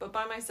you, but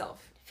by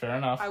myself. Fair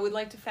enough. I would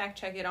like to fact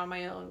check it on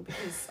my own,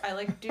 because I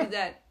like to do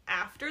that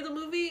after the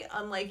movie,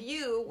 unlike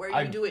you,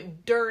 where you do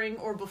it during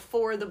or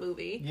before the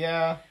movie.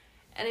 Yeah.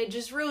 And it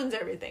just ruins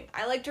everything.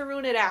 I like to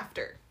ruin it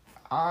after.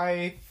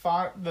 I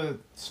thought the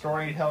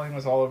storytelling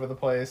was all over the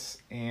place,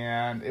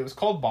 and it was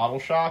called Bottle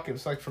Shock. It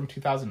was like from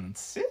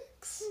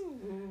 2006.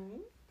 Mm-hmm.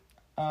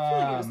 I feel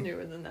like it was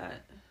newer than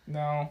that.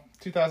 No,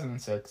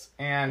 2006,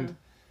 and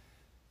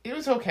it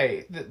was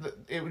okay.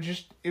 It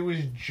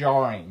was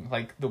jarring,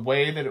 like the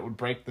way that it would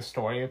break the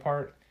story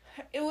apart.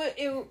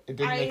 It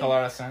didn't make a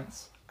lot of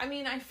sense. I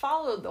mean, I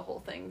followed the whole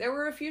thing. There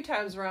were a few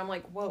times where I'm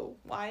like, whoa,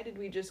 why did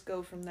we just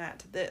go from that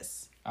to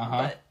this?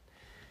 But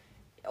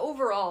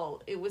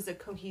overall, it was a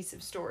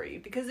cohesive story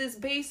because it's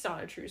based on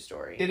a true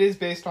story. It is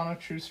based on a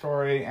true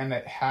story, and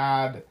it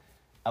had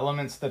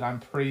elements that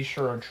I'm pretty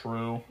sure are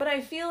true. But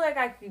I feel like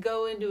I could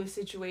go into a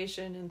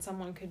situation and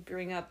someone could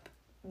bring up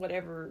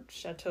whatever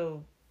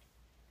Chateau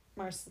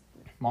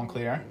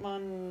Montclair.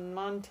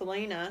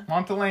 Montelena.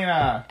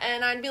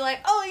 And I'd be like,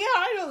 oh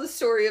yeah, I know the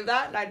story of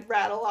that. And I'd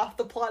rattle off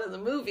the plot of the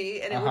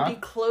movie, and it would be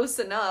close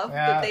enough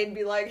that they'd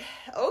be like,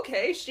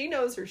 okay, she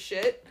knows her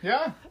shit.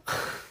 Yeah.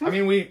 I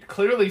mean, we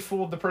clearly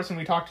fooled the person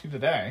we talked to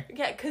today.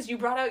 Yeah, because you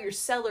brought out your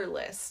cellar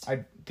list.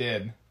 I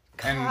did.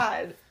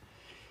 God. And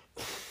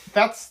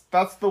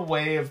that's the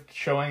way of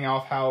showing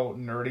off how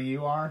nerdy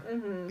you are.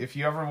 Mm-hmm. If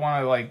you ever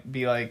want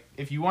to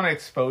if you want to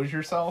expose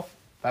yourself,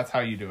 that's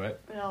how you do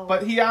it. No.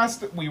 But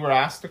we were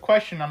asked a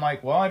question. I'm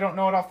like, well, I don't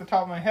know it off the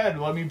top of my head.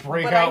 Let me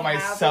break out my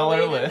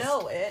cellar list. To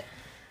know it.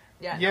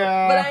 Yeah.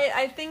 Yeah. No. But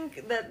I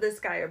think that this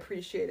guy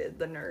appreciated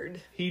the nerd.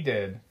 He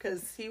did.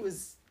 Because he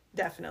was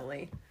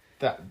definitely.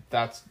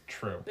 That's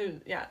true.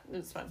 It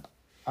was fun.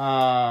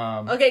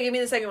 Okay, give me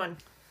the second one.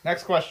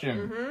 Next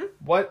question. Mm-hmm.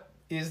 What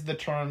is the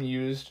term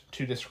used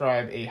to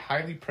describe a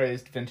highly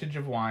praised vintage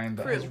of wine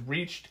that has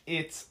reached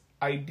its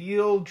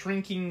ideal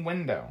drinking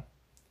window?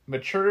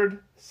 Matured,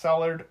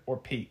 cellared, or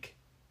peak?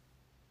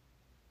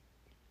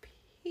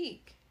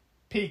 Peak.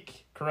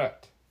 Peak,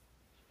 correct.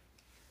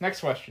 Next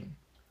question.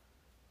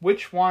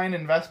 Which wine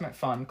investment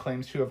fund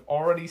claims to have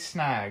already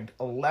snagged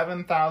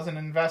 11,000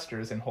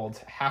 investors and holds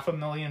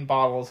 500,000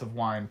 bottles of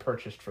wine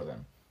purchased for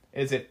them?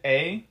 Is it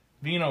A,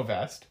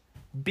 VinoVest,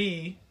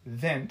 B,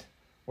 Vint,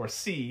 or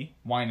C,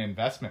 Wine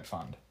Investment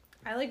Fund?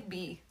 I like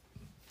B.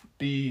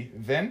 B,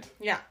 Vint?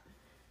 Yeah.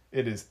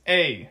 It is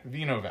A,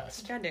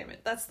 VinoVest. God damn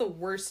it. That's the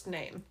worst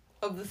name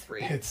of the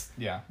three.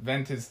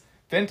 Vint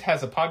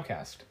has a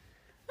podcast.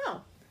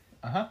 Oh.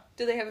 Uh-huh.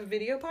 Do they have a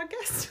video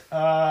podcast?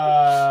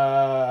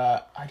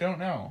 I don't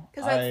know.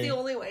 Because that's the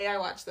only way I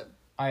watch them.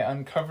 I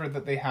uncovered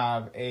that they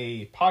have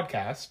a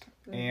podcast,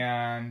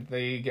 and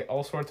they get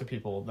all sorts of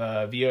people.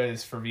 The Via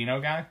is for Vino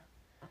guy.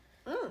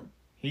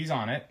 He's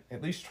on it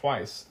at least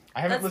twice.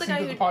 I haven't listened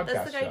to the podcast.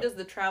 That's the guy who does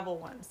the travel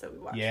ones that we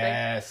watch.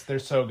 Yes, right? They're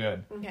so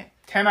good. Okay.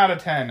 10 out of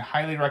 10.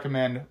 Highly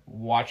recommend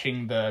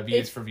watching the Via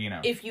is for Vino.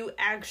 If you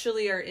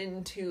actually are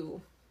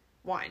into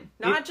wine,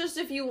 not just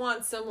if you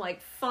want some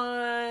like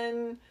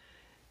fun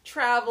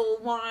travel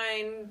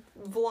wine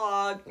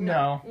vlog.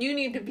 No. You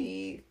need to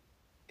be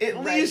at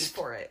ready least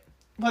for it.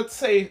 Let's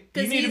say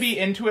you need to be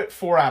into it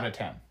 4 out of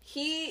 10.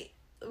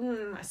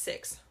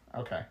 6.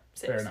 Okay.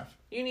 6. Fair enough.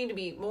 You need to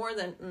be more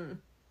than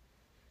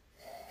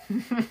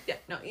yeah,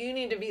 no, you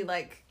need to be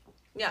like,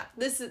 yeah,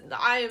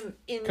 I'm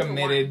into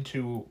committed wine.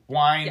 to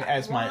wine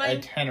as my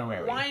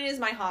itinerary. Wine is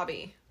my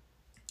hobby.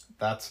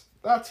 That's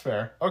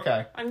fair.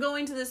 Okay. I'm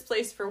going to this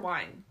place for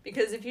wine.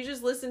 Because if you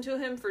just listen to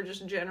him for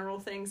just general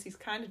things, he's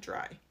kind of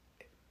dry.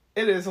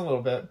 It is a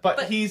little bit.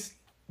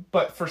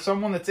 But for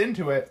someone that's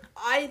into it,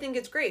 I think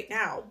it's great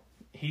now.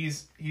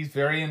 He's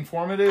very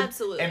informative.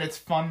 Absolutely. And it's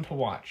fun to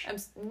watch.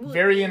 Absolutely.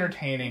 Very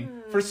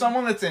entertaining for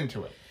someone that's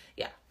into it.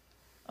 Yeah.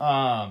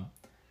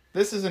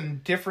 This is a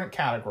different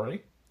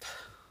category.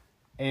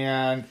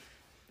 And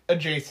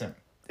adjacent.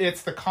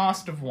 It's the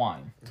cost of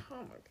wine. Oh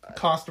my god.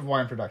 Cost of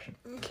wine production.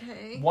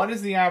 Okay. What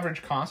is the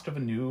average cost of a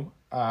new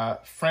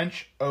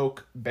French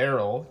oak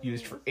barrel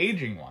used for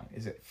aging wine?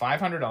 Is it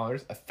 $500,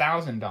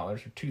 $1,000, or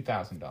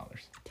 $2,000?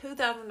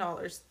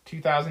 $2,000.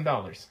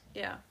 $2,000.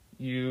 Yeah.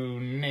 You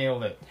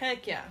nailed it.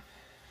 Heck yeah.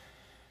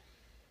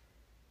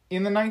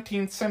 In the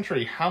 19th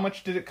century, how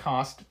much did it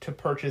cost to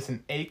purchase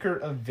an acre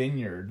of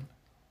vineyard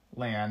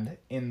land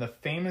in the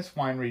famous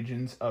wine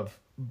regions of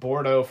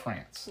Bordeaux,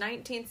 France?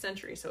 19th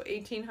century, so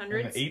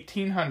 1800s? In the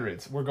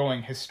 1800s. We're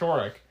going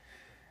historic.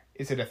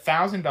 Is it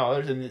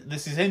 $1,000? And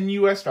this is in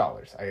U.S.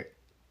 dollars.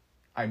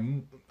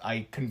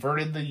 I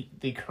converted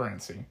the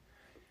currency.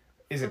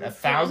 Is it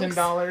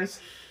 $1,000,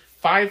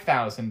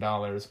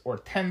 $5,000, or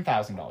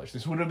 $10,000?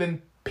 This would have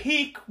been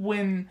peak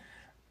when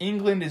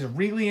England is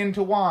really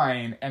into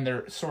wine and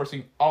they're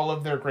sourcing all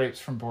of their grapes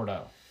from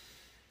Bordeaux.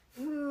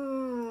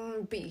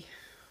 B.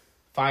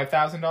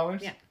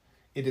 $5,000? Yeah.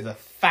 It is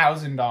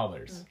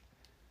 $1,000.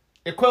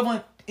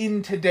 Equivalent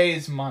in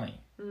today's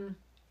money.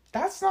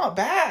 That's not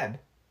bad.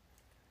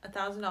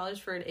 $1,000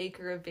 for an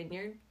acre of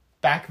vineyard?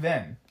 Back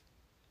then,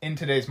 in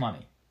today's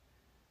money.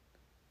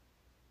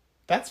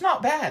 That's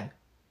not bad.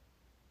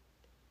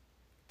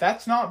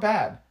 That's not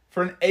bad.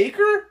 For an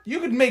acre, you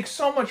could make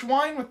so much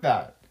wine with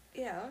that.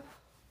 Yeah.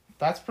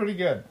 That's pretty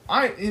good.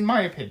 In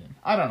my opinion.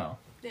 I don't know.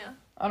 Yeah.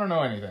 I don't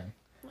know anything.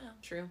 Well,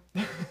 true.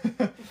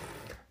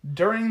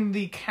 During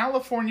the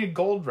California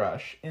Gold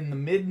Rush in the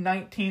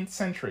mid-19th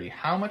century,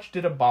 how much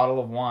did a bottle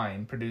of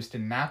wine produced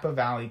in Napa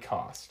Valley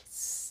cost?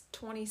 It's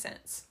 20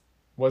 cents.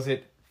 Was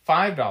it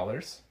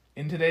 $5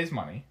 in today's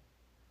money,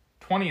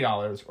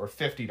 $20, or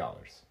 $50?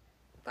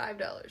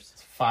 $5.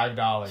 It's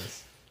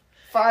 $5.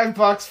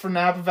 $5 for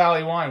Napa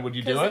Valley wine. Would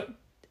you do it?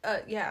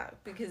 Yeah,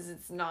 because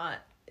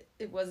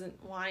it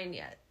wasn't wine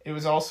yet. It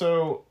was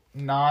also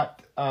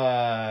not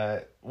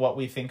what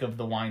we think of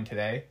the wine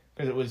today,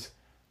 because it was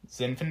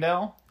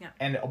Zinfandel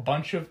and a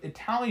bunch of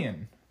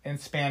Italian and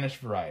Spanish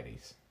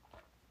varieties,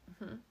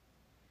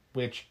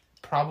 which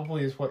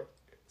probably is what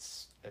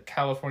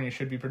California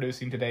should be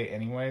producing today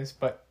anyways,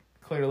 but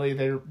clearly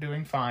they're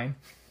doing fine.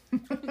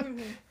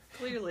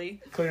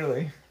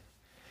 Clearly.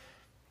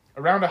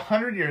 Around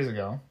 100 years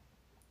ago,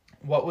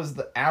 what was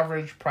the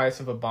average price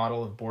of a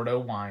bottle of Bordeaux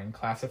wine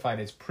classified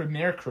as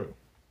Premier Cru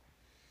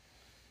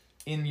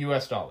in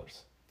U.S.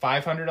 dollars?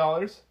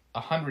 $500,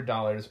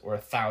 $100, or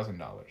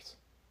 $1,000?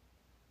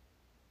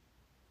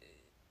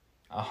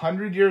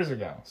 100 years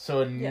ago,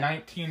 so in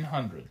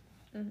 1900.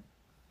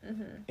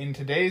 In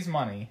today's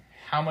money,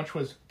 how much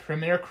was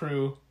Premier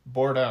Cru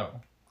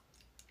Bordeaux?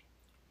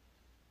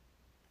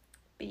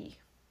 B.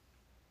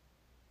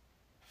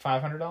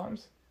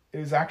 $500? It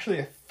was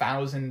actually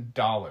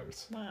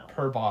 $1,000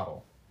 per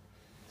bottle.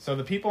 So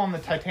the people on the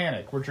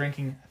Titanic were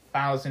drinking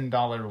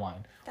 $1,000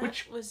 wine.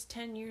 Which was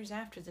 10 years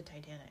after the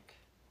Titanic.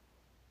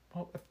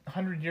 Well,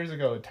 100 years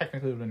ago, it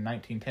technically would have been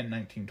 1910,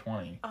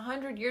 1920.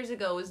 100 years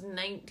ago was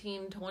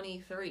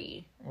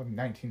 1923. Well,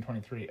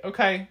 1923.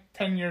 Okay,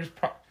 10 years...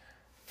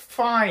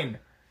 Fine.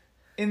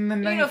 You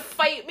gonna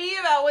fight me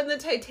about when the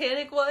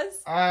Titanic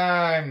was?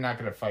 I'm not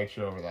gonna fight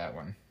you over that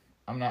one.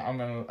 I'm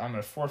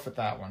gonna forfeit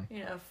that one.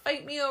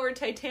 Fight me over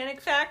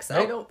Titanic facts? Nope.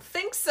 I don't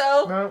think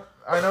so. No,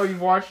 I know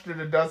you've watched it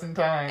a dozen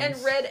times. And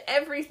read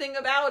everything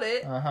about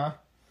it. Uh-huh.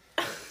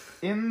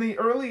 In the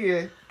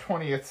early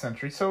 20th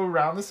century, so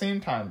around the same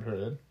time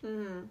period.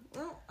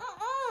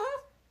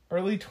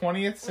 Early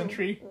 20th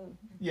century?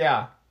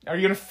 Yeah. Are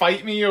you gonna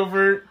fight me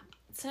over...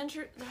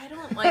 Century? I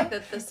don't like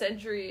that the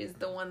century is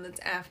the one that's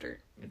after,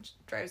 which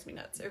drives me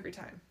nuts every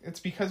time. It's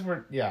because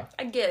we're... Yeah.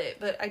 I get it,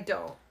 but I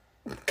don't.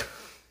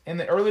 In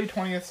the early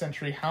 20th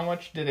century, how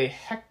much did a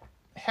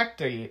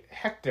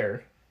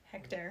hectare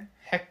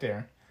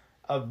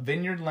of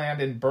vineyard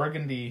land in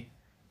Burgundy,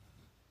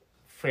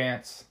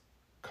 France,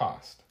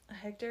 cost? A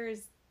hectare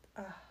is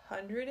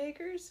 100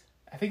 acres?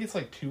 I think it's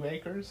like 2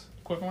 acres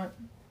equivalent.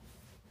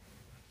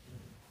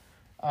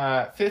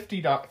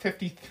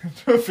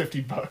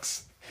 $50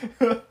 bucks.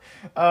 No,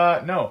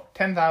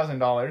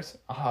 $10,000,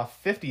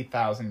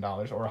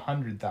 $50,000, or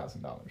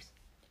 $100,000.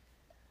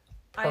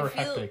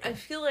 I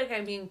feel like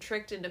I'm being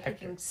tricked into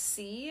picking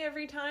C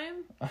every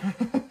time.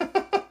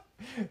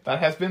 That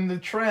has been the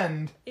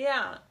trend.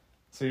 Yeah.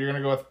 So you're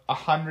gonna go with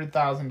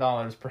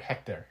 $100,000 per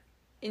hectare.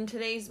 In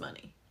today's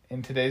money.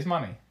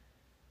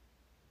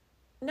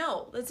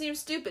 No, that seems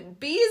stupid.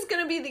 B is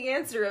gonna be the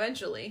answer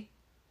eventually.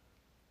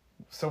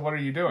 So what are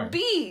you doing?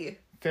 B.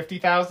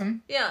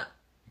 50,000? Yeah.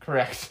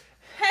 Correct.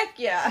 Heck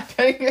yeah.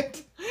 Dang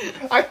it.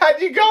 I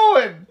had you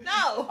going.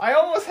 No. I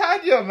almost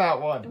had you on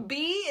that one.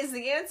 B is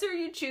the answer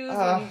you choose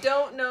when you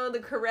don't know the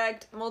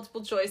correct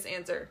multiple choice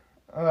answer.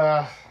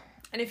 And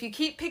if you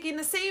keep picking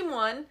the same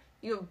one,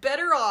 you have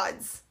better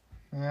odds.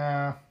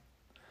 Yeah.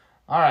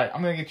 Alright,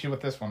 I'm going to get you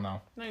with this one,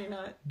 though. No, you're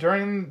not.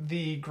 During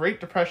the Great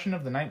Depression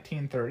of the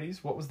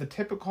 1930s, what was the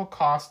typical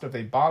cost of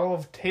a bottle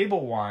of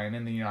table wine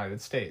in the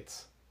United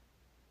States?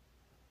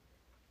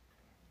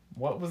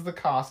 What was the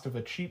cost of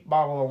a cheap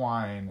bottle of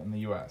wine in the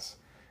U.S.?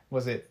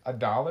 Was it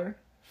 $1,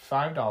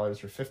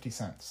 $5, or 50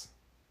 cents?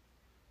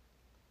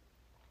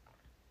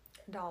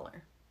 $1.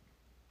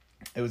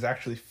 It was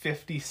actually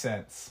 50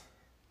 cents.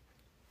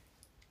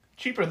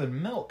 Cheaper than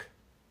milk.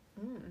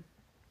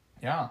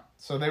 Yeah.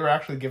 So they were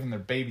actually giving their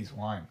babies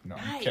wine. No,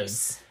 nice. I'm kidding.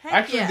 Heck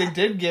Actually, yeah. they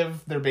did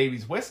give their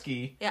babies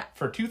whiskey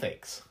for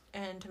toothaches.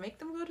 And to make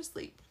them go to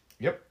sleep.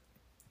 Yep.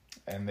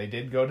 And they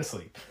did go to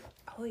sleep.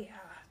 Oh, yeah.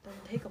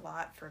 Doesn't take a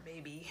lot for a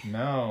baby.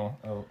 No.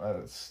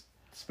 A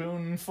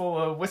spoonful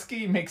of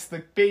whiskey makes the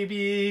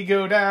baby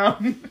go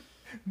down.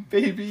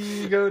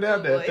 Baby go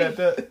down. Oh, da,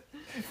 da, da.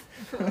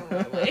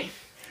 Oh, boy.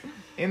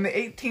 In the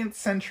 18th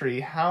century,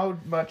 how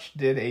much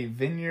did a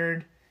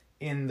vineyard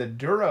in the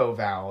Douro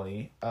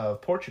Valley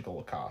of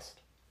Portugal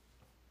cost?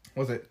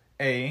 Was it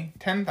A,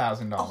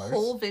 $10,000? A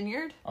whole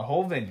vineyard? A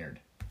whole vineyard.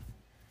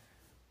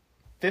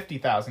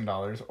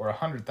 $50,000 or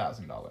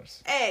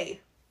 $100,000? A.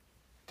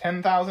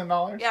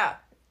 $10,000? Yeah.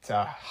 It's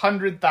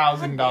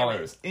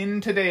 $100,000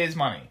 in today's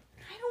money.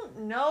 I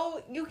don't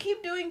know. You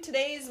keep doing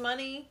today's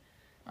money.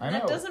 I know.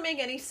 That doesn't make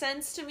any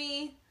sense to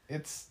me.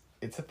 It's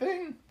a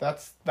thing.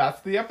 That's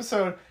the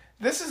episode.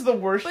 This is the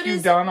worst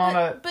you've done on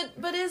a...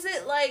 But is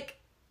it like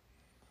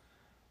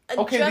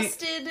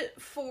adjusted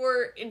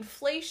for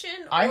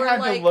inflation? I or had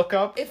like, to look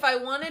up... If I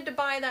wanted to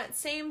buy that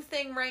same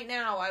thing right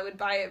now, I would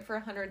buy it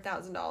for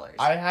 $100,000.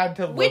 I had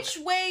to look... Which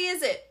way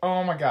is it?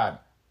 Oh my god.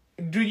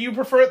 Do you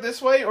prefer it this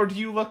way, or do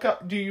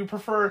you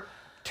prefer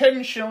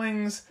 10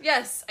 shillings?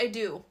 Yes, I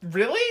do.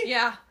 Really?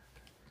 Yeah.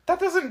 That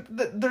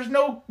doesn't... There's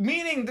no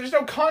meaning. There's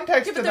no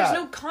context to that. Yeah, but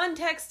there's no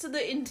context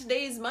to in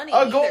today's money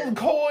A gold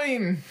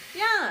coin.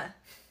 Yeah.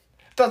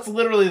 That's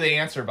literally the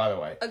answer, by the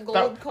way. A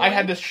gold coin? I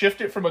had to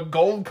shift it from a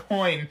gold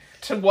coin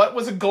to what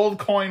was a gold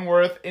coin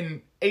worth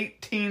in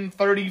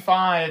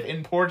 1835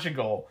 in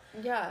Portugal.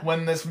 Yeah.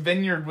 When this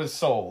vineyard was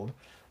sold.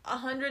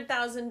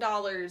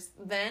 $100,000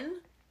 then?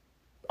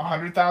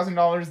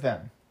 $100,000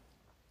 then.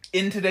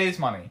 In today's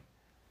money.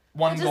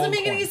 One gold coin. It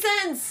doesn't make any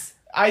sense.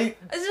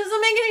 It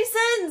doesn't make any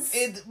sense.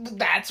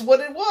 That's what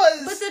it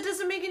was. But that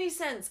doesn't make any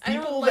sense.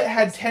 People that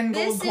had 10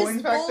 gold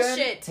coins back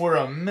then were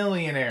a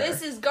millionaire.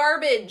 This is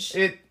garbage.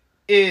 It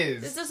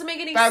is. This doesn't make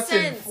any sense.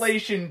 That's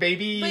inflation,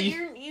 baby. But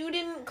you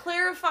didn't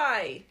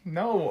clarify.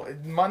 No,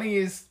 money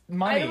is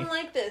money. I don't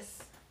like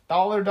this.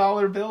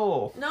 Dollar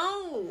bill.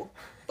 No.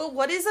 But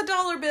what is a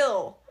dollar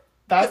bill?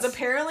 Because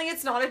apparently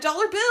it's not a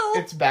dollar bill.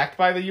 It's backed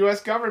by the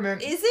U.S.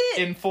 government. Is it?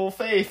 In full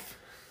faith.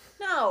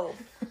 No.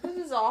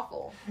 This is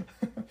awful.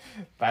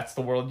 That's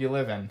the world you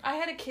live in. I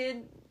had a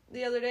kid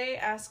the other day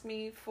ask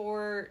me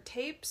for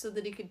tape so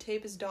that he could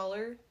tape his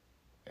dollar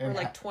or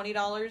like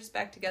 $20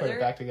 back together. Put it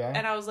back together?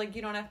 And I was like,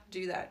 you don't have to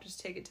do that. Just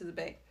take it to the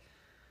bank.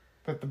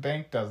 But the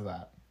bank does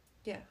that.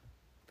 Yeah.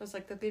 But it's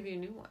like, they'll give you a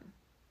new one.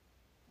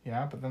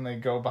 Yeah, but then they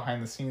go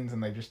behind the scenes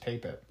and they just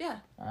tape it. Yeah.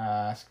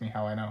 Ask me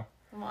how I know.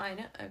 Well, I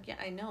know. Yeah,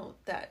 I know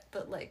that.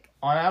 But like...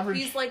 On average...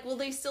 He's like, will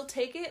they still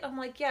take it? I'm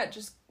like, yeah,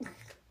 just...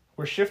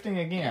 We're shifting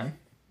again.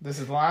 This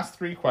is the last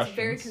 3 questions.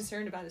 He's very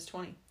concerned about his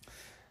 20.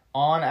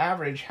 On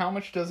average, how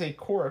much does a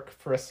cork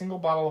for a single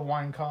bottle of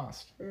wine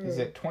cost? Is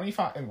it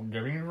 25, and we're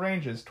giving you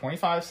ranges,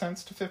 25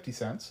 cents to 50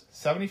 cents,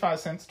 75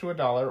 cents to $1,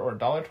 or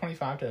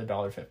 $1.25 to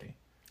 $1.50?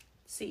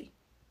 C.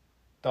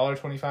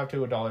 $1.25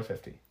 to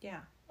 $1.50. Yeah.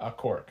 A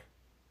cork.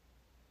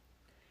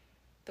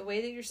 The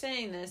way that you're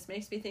saying this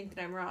makes me think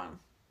that I'm wrong.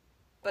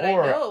 But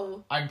Or I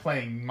know... I'm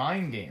playing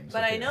mind games.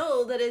 But I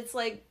know that it's,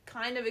 like,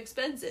 kind of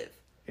expensive.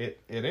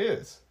 It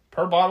is.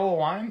 Per bottle of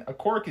wine, a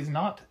cork is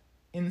not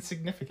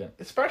insignificant.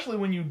 Especially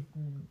when you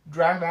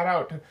drag that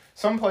out to...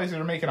 Some places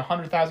are making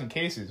 100,000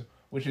 cases,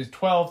 which is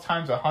 12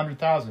 times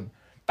 100,000.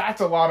 That's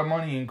a lot of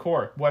money in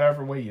cork,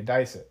 whatever way you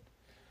dice it.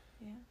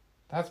 Yeah.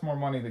 That's more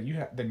money than you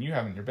have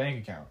in your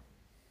bank account.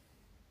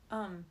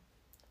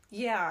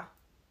 Yeah.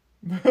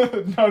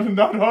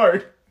 not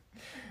hard.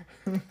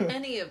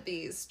 Any of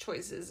these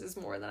choices is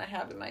more than I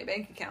have in my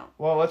bank account.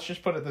 Well, let's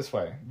just put it this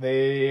way.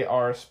 They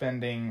are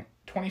spending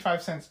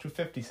 25 cents to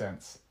 50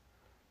 cents,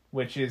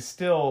 which is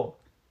still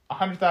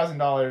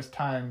 $100,000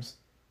 times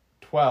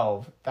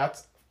 12.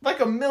 That's like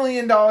 $1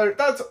 million.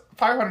 That's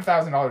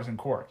 $500,000 in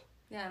cork.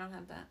 Yeah, I don't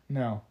have that.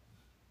 No.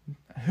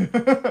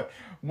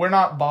 We're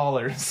not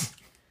ballers.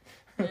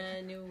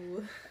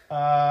 No.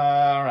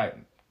 All right.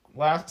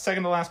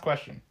 Second to last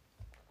question.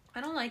 I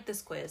don't like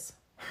this quiz.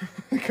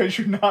 Because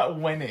you're not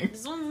winning.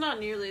 This one's not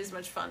nearly as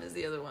much fun as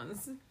the other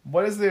ones.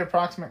 What is the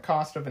approximate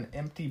cost of an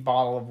empty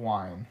bottle of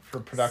wine for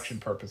production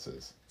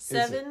purposes?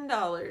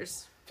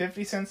 $7.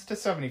 50 cents to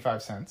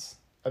 75 cents,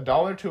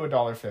 $1 to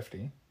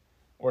 $1.50,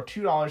 or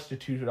 $2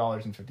 to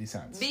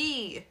 $2.50.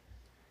 B.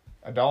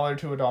 $1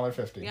 to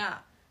 $1.50. Yeah.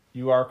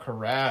 You are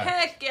correct.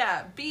 Heck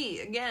yeah. B.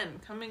 Again,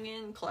 coming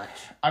in clutch.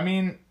 I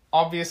mean,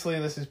 obviously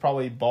this is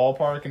probably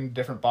ballpark and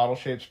different bottle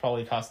shapes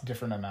probably cost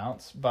different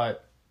amounts,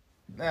 but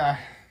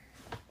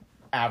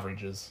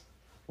averages.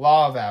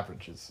 Law of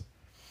averages.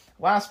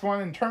 Last one,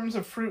 in terms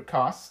of fruit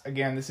costs,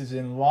 again, this is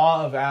in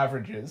law of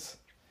averages.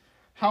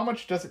 How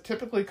much does it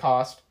typically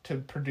cost to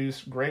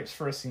produce grapes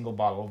for a single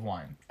bottle of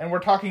wine? And we're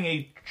talking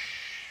a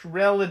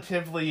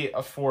relatively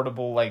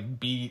affordable, like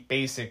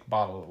basic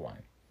bottle of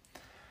wine.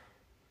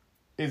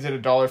 Is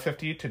it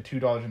 $1.50 to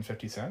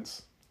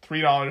 $2.50,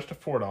 $3 to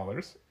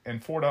 $4,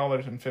 and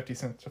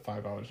 $4.50 to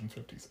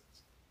 $5.50?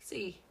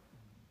 C.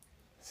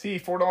 C,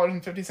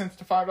 $4.50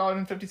 to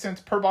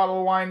 $5.50 per bottle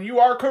of wine. You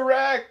are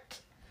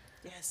correct.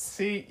 Yes.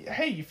 See,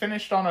 hey, you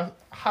finished on a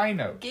high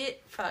note.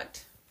 Get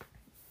fucked.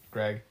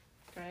 Greg.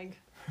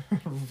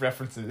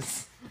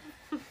 References.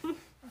 To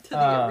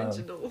the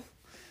original.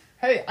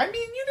 Hey, I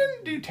mean, you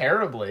didn't do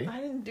terribly.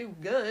 I didn't do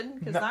good,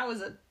 because that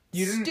was a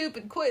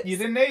stupid quiz. You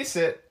didn't ace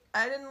it.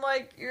 I didn't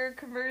like your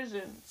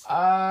conversions.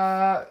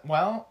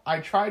 Well, I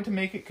tried to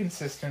make it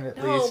consistent at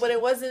least. No, but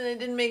it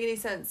didn't make any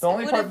sense. The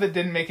only part that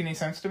didn't make any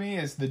sense to me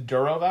is the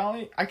Douro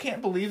Valley. I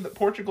can't believe that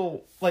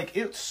Portugal, like,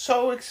 it's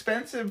so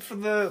expensive for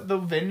the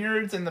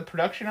vineyards and the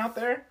production out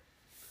there.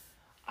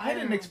 I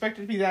didn't expect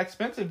it to be that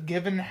expensive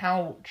given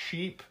how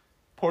cheap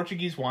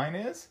Portuguese wine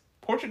is.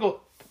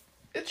 Portugal,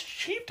 it's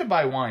cheap to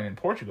buy wine in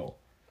Portugal.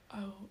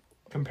 Oh.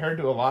 Compared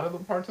to a lot of the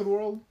parts of the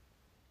world.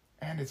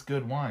 And it's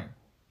good wine.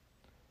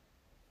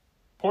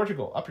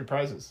 Portugal, up your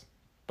prices.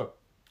 But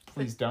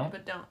please don't.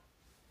 But don't.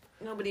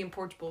 Nobody in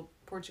Portugal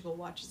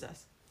watches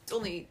us. It's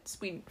only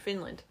Sweden,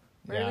 Finland.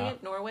 Where are we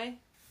at? Norway?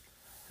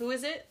 Who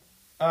is it?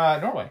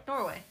 Norway.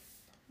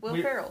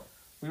 Will Ferrell.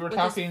 We were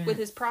talking... with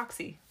his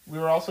proxy. We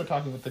were also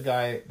talking with the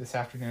guy this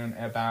afternoon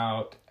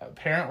about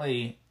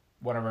apparently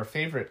one of our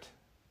favorite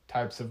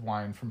types of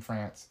wine from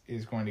France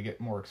is going to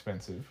get more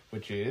expensive,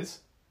 which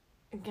is...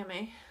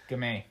 Gamay.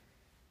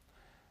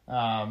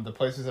 The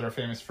places that are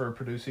famous for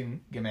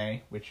producing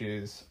Gamay, which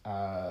is,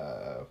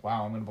 I'm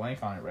going to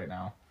blank on it right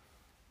now.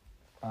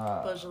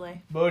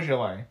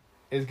 Beaujolais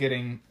is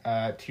getting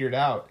tiered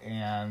out,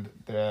 and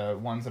the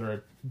ones that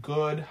are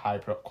good,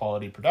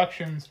 high-quality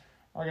productions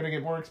are going to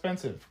get more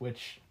expensive,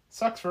 which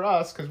sucks for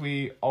us because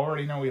we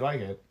already know we like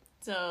it.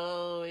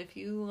 So, if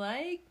you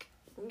like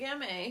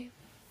Gamay,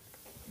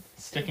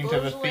 sticking to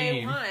the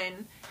theme,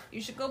 wine,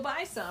 you should go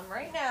buy some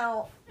right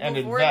now and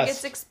before invest. It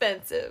gets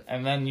expensive.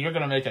 And then you're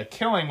going to make a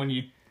killing when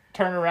you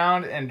turn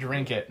around and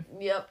drink it.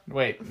 Yep.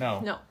 Wait, no.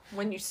 No,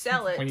 when you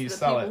sell it to the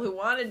people who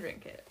want to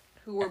drink it,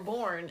 who were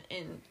born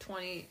in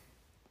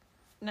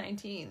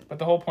 2019. But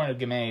the whole point of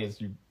Gamay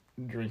is you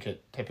drink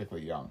it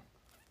typically young.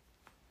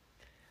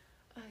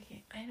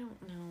 Okay, I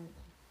don't know.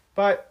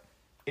 But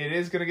it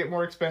is going to get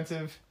more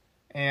expensive,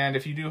 and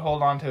if you do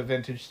hold on to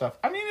vintage stuff,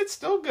 I mean, it's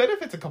still good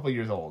if it's a couple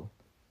years old.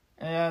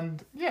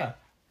 And, yeah.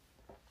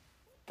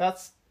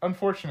 That's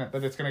unfortunate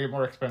that it's going to get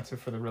more expensive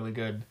for the really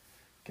good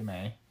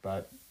Gamay,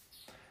 but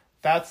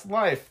that's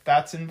life.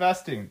 That's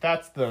investing.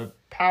 That's the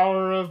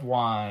power of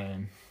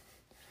wine.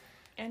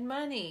 And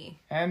money.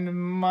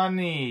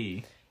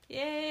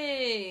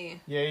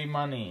 Yay. Yay,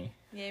 money.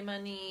 Yay,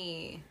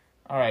 money.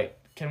 All right.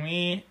 Can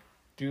we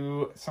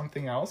do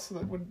something else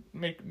that would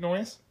make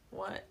noise?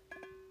 What?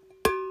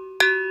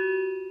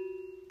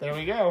 There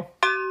we go.